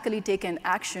 automatically take an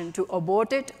action to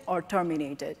abort it or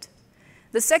terminate it.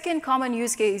 The second common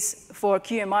use case for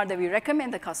QMR that we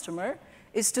recommend the customer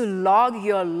is to log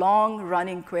your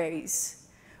long-running queries.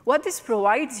 What this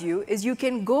provides you is you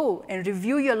can go and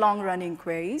review your long-running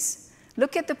queries,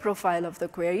 look at the profile of the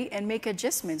query, and make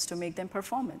adjustments to make them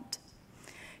performant.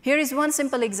 Here is one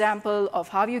simple example of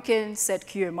how you can set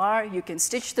QMR. You can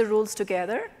stitch the rules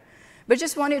together. But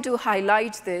just wanted to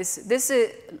highlight this. This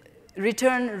is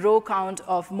return row count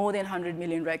of more than 100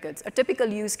 million records, a typical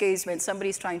use case when somebody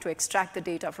is trying to extract the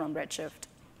data from Redshift.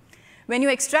 When you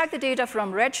extract the data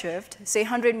from Redshift, say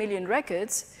 100 million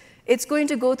records, it's going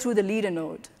to go through the leader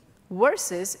node.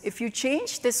 Versus if you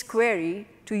change this query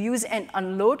to use an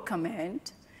unload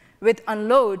command, with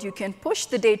unload, you can push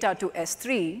the data to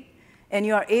S3, and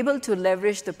you are able to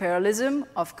leverage the parallelism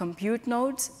of compute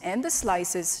nodes and the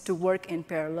slices to work in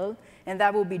parallel, and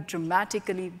that will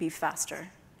dramatically be faster.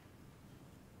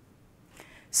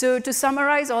 So to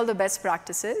summarize all the best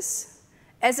practices,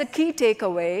 as a key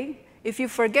takeaway, if you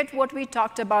forget what we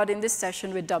talked about in this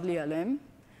session with WLM,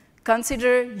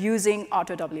 consider using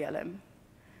AutoWLM.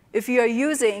 If you are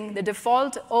using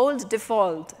the old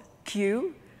default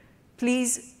queue,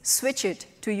 please switch it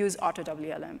to use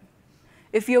AutoWLM.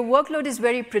 If your workload is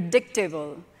very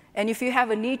predictable, and if you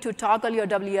have a need to toggle your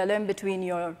WLM between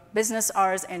your business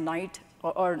hours and night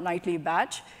or nightly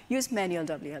batch, use manual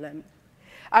WLM.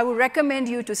 I would recommend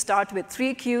you to start with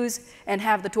 3 queues and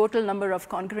have the total number of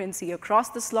concurrency across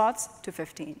the slots to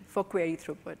 15 for query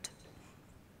throughput.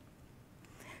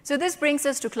 So this brings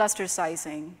us to cluster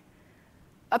sizing.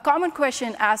 A common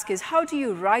question asked is, how do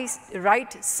you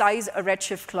right-size a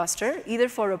Redshift cluster, either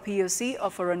for a POC or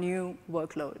for a new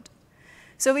workload?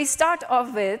 So we start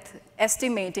off with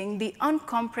estimating the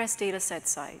uncompressed data set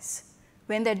size.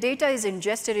 When that data is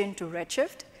ingested into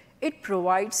Redshift, it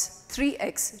provides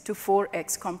 3x to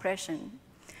 4x compression.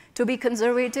 To be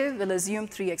conservative, we'll assume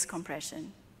 3x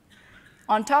compression.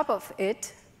 On top of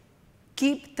it,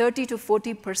 keep 30 to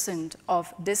 40%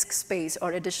 of disk space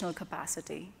or additional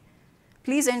capacity.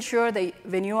 Please ensure that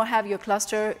when you have your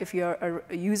cluster, if you're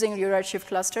using your Redshift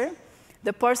cluster,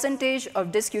 the percentage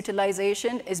of disk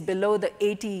utilization is below the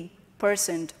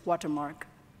 80% watermark.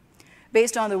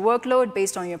 Based on the workload,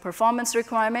 based on your performance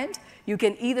requirement, you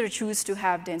can either choose to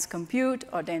have dense compute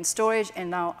or dense storage, and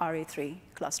now RA3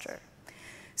 cluster.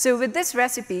 So with this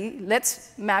recipe,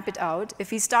 let's map it out.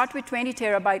 If we start with 20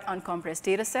 terabyte uncompressed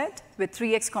data set with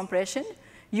 3x compression,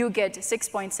 you get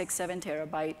 6.67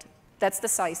 terabyte. That's the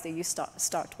size that you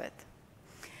start with.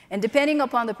 And depending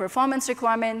upon the performance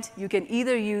requirement, you can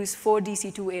either use 4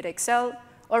 DC28XL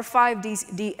or 5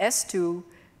 DS2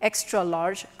 extra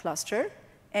large cluster,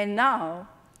 and now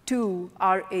 2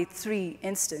 RA3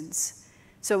 instance.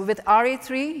 So with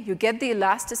RA3, you get the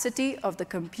elasticity of the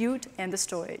compute and the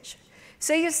storage.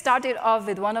 Say you started off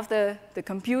with one of the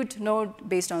compute node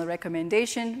based on the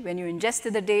recommendation. When you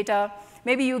ingested the data,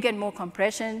 maybe you get more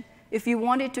compression. If you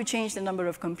wanted to change the number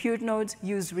of compute nodes,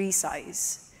 use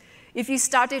resize. If you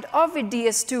started off with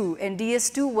DS2 and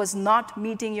DS2 was not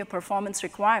meeting your performance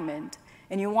requirement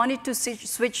and you wanted to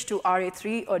switch to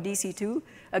RA3 or DC2,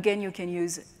 again, you can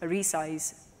use a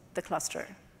resize the cluster.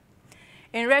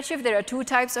 In Redshift, there are 2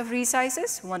 types of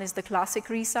resizes. One is the classic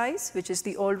resize, which is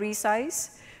the old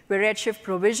resize, where Redshift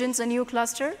provisions a new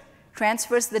cluster,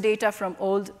 transfers the data from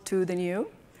old to the new.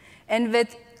 And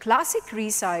with classic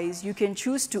resize, you can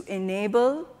choose to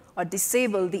enable or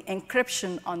disable the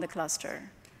encryption on the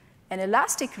cluster. An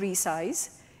elastic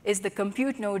resize is the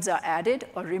compute nodes are added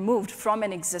or removed from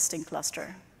an existing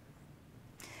cluster.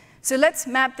 So let's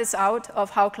map this out of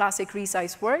how classic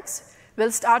resize works.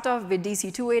 We'll start off with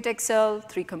DC28XL,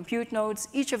 3 compute nodes.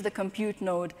 Each of the compute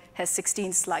node has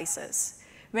 16 slices.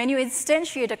 When you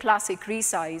instantiate a classic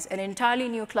resize, an entirely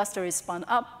new cluster is spun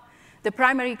up. The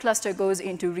primary cluster goes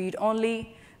into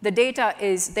read-only. The data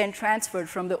is then transferred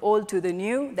from the old to the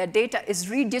new. That data is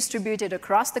redistributed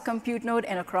across the compute node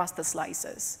and across the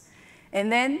slices.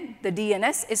 And then the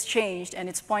DNS is changed, and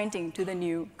it's pointing to the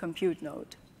new compute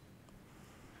node.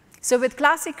 So with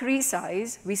classic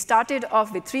resize, we started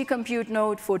off with 3 compute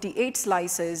node, 48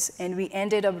 slices, and we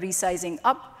ended up resizing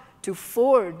up to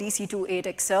 4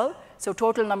 DC2.8XL, so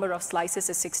total number of slices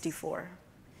is 64.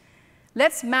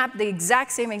 Let's map the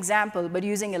exact same example, but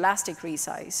using elastic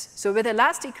resize. So with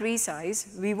elastic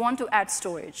resize, we want to add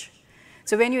storage.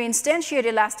 So when you instantiate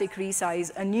elastic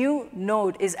resize, a new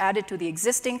node is added to the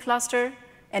existing cluster,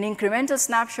 an incremental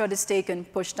snapshot is taken,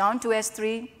 pushed down to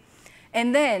S3,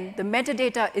 and then the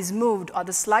metadata is moved, or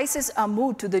the slices are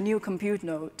moved to the new compute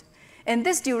node. And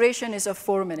this duration is of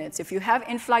 4 minutes. If you have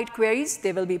in-flight queries,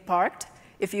 they will be parked.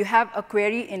 If you have a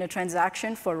query in a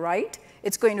transaction for write,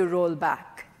 it's going to roll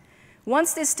back.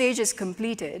 Once this stage is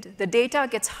completed, the data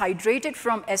gets hydrated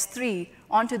from S3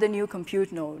 onto the new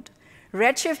compute node.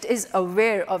 Redshift is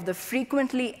aware of the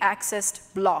frequently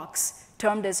accessed blocks,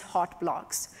 termed as hot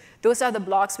blocks. Those are the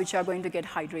blocks which are going to get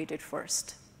hydrated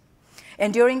first.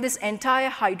 And during this entire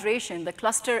hydration, the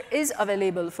cluster is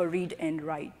available for read and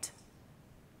write.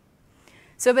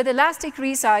 So with elastic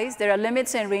resize, there are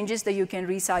limits and ranges that you can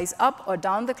resize up or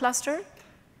down the cluster.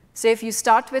 So if you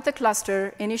start with a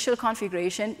cluster initial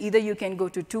configuration, either you can go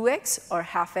to 2x or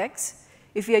half x.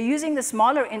 If you're using the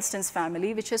smaller instance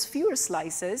family, which has fewer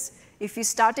slices, if you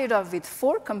started off with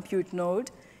 4 compute node,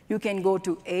 you can go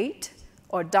to 8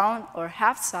 or down or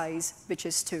half size, which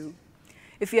is 2.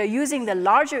 If you're using the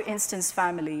larger instance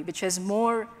family, which has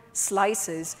more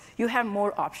slices, you have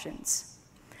more options.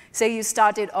 Say you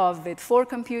started off with 4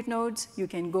 compute nodes, you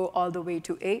can go all the way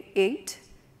to 8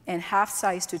 and half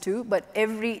size to 2, but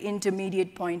every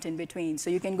intermediate point in between. So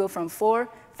you can go from 4,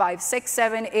 5, 6,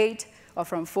 7, 8, or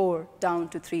from 4 down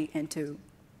to 3 and 2.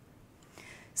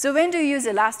 So when do you use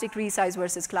elastic resize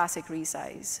versus classic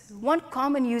resize? One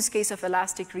common use case of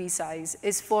elastic resize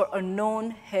is for a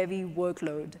known heavy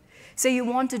workload. Say you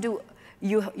want to do,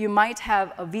 you might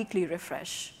have a weekly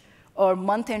refresh, or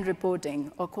month-end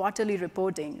reporting, or quarterly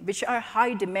reporting, which are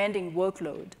high demanding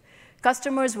workload.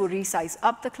 Customers will resize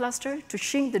up the cluster to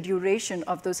shrink the duration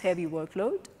of those heavy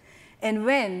workload. And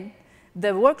when the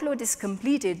workload is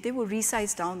completed, they will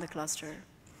resize down the cluster.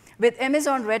 With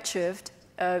Amazon Redshift,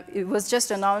 it was just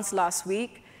announced last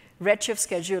week, Redshift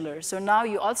Scheduler. So now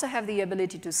you also have the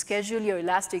ability to schedule your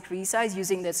elastic resize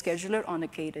using that scheduler on a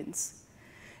cadence.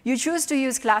 You choose to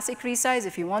use classic resize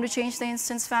if you want to change the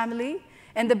instance family.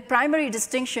 And the primary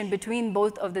distinction between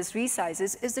both of these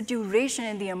resizes is the duration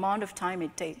and the amount of time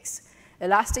it takes.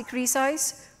 Elastic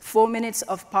resize, 4 minutes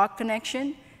of park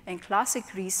connection, and classic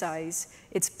resize,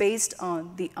 it's based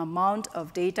on the amount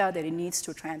of data that it needs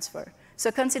to transfer.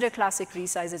 So consider classic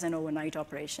resize as an overnight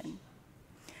operation.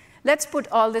 Let's put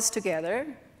all this together.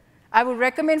 I would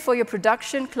recommend for your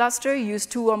production cluster, use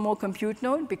 2 or more compute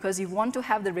nodes because you want to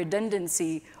have the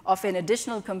redundancy of an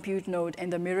additional compute node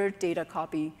and the mirrored data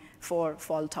copy for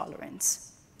fault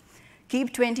tolerance.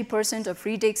 Keep 20% of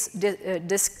free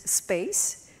disk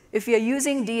space. If you're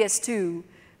using DS2,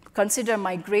 consider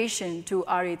migration to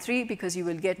RA3 because you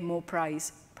will get more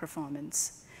price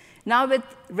performance. Now with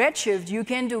Redshift, you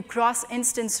can do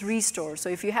cross-instance restore. So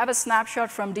if you have a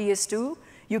snapshot from DS2,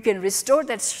 you can restore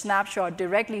that snapshot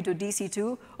directly to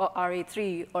DC2 or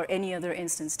RA3 or any other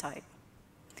instance type.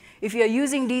 If you're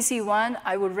using DC1,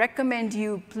 I would recommend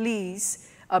you please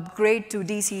upgrade to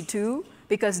DC2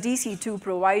 because DC2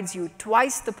 provides you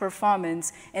twice the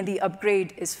performance and the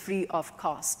upgrade is free of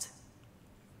cost.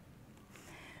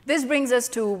 This brings us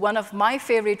to one of my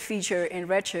favorite features in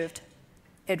Redshift,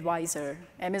 Advisor,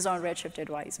 Amazon Redshift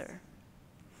Advisor.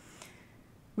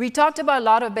 We talked about a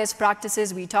lot of best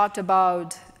practices. We talked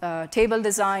about table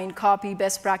design, copy,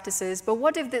 best practices. But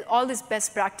what if all these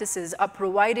best practices are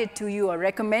provided to you or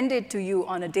recommended to you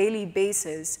on a daily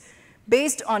basis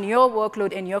based on your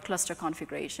workload and your cluster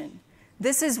configuration?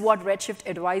 This is what Redshift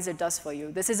Advisor does for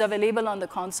you. This is available on the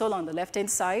console on the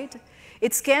left-hand side.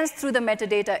 It scans through the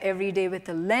metadata every day with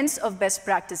the lens of best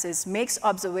practices, makes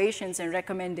observations and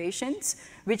recommendations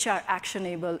which are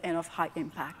actionable and of high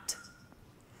impact.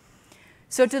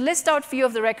 So to list out a few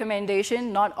of the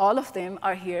recommendations, not all of them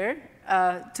are here.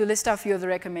 To list out a few of the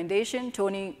recommendations,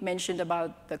 Tony mentioned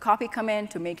about the copy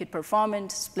command to make it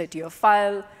performant, split your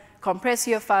file, compress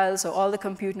your file so all the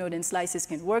compute node and slices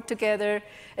can work together,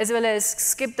 as well as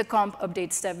skip the comp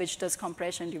update step, which does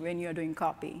compression when you're doing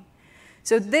copy.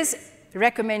 So these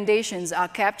recommendations are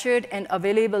captured and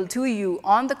available to you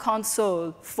on the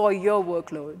console for your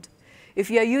workload. If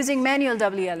you are using manual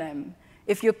WLM,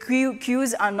 if your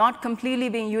queues are not completely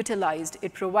being utilized,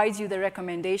 it provides you the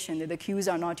recommendation that the queues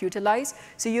are not utilized,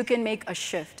 so you can make a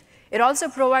shift. It also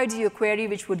provides you a query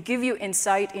which would give you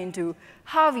insight into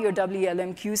how your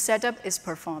WLM queue setup is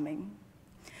performing.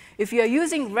 If you are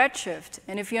using Redshift,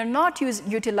 and if you're not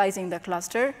utilizing the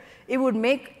cluster, it would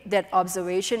make that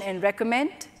observation and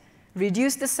recommend,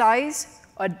 reduce the size,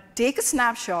 or take a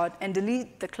snapshot and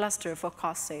delete the cluster for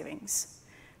cost savings.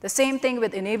 The same thing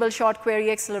with enable short query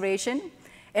acceleration.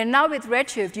 And now with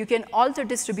Redshift, you can alter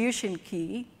distribution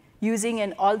key using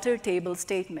an alter table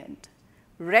statement.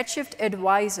 Redshift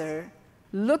Advisor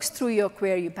looks through your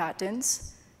query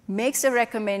patterns, makes a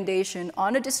recommendation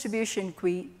on a distribution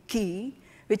key,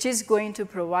 which is going to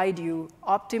provide you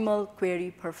optimal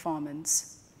query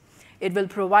performance. It will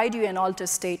provide you an alter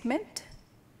statement,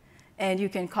 and you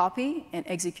can copy and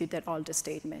execute that alter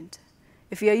statement.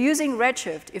 If you're using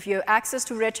Redshift, if you have access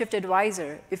to Redshift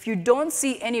Advisor, if you don't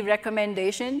see any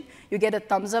recommendation, you get a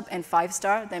thumbs up and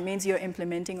 5-star. That means you're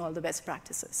implementing all the best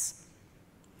practices.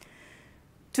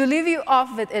 To leave you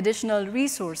off with additional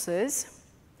resources,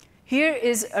 here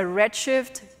is a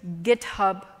Redshift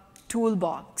GitHub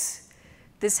toolbox.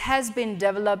 This has been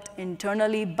developed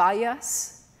internally by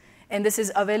us, and this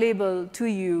is available to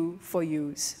you for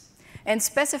use. And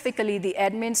specifically, the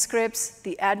admin scripts,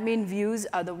 the admin views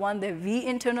are the one that we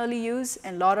internally use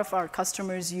and a lot of our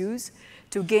customers use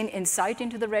to gain insight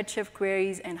into the Redshift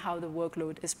queries and how the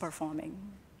workload is performing.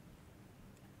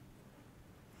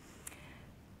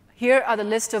 Here are the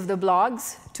list of the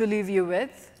blogs to leave you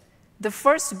with. The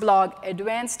first blog,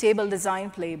 Advanced Table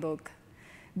Design Playbook.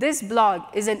 This blog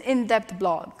is an in-depth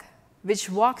blog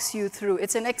which walks you through,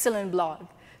 it's an excellent blog,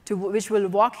 which will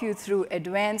walk you through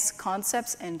advanced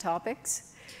concepts and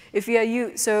topics.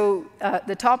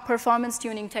 The top performance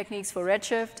tuning techniques for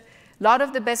Redshift, a lot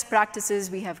of the best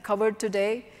practices we have covered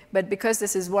today, but because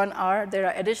this is 1 hour, there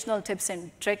are additional tips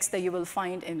and tricks that you will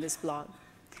find in this blog.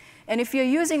 And if you're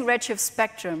using Redshift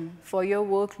Spectrum for your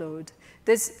workload,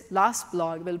 this last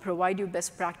blog will provide you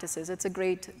best practices. It's a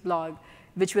great blog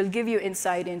which will give you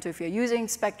insight into if you're using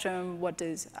Spectrum, what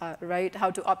is right,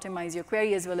 how to optimize your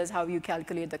query, as well as how you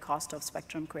calculate the cost of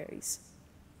Spectrum queries.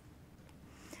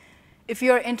 If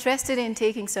you're interested in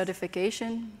taking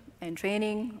certification and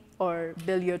training or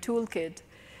build your toolkit,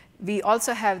 we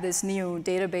also have this new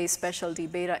database specialty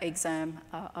beta exam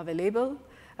available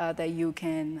that you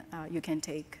can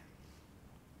take.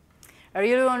 I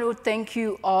really want to thank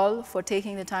you all for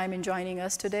taking the time and joining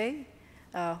us today.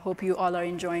 Hope you all are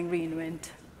enjoying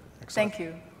re:Invent. Excellent. Thank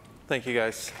you. Thank you,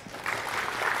 guys.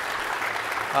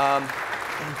 I'm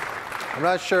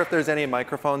not sure if there's any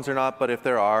microphones or not, but if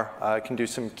there are, I can do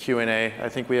some Q&A. I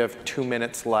think we have 2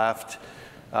 minutes left,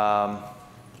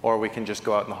 or we can just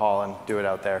go out in the hall and do it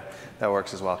out there. That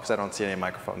works as well, because I don't see any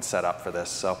microphones set up for this.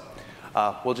 So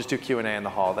we'll just do Q&A in the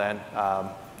hall then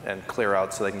and clear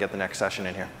out so they can get the next session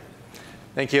in here.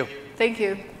 Thank you. Thank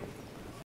you.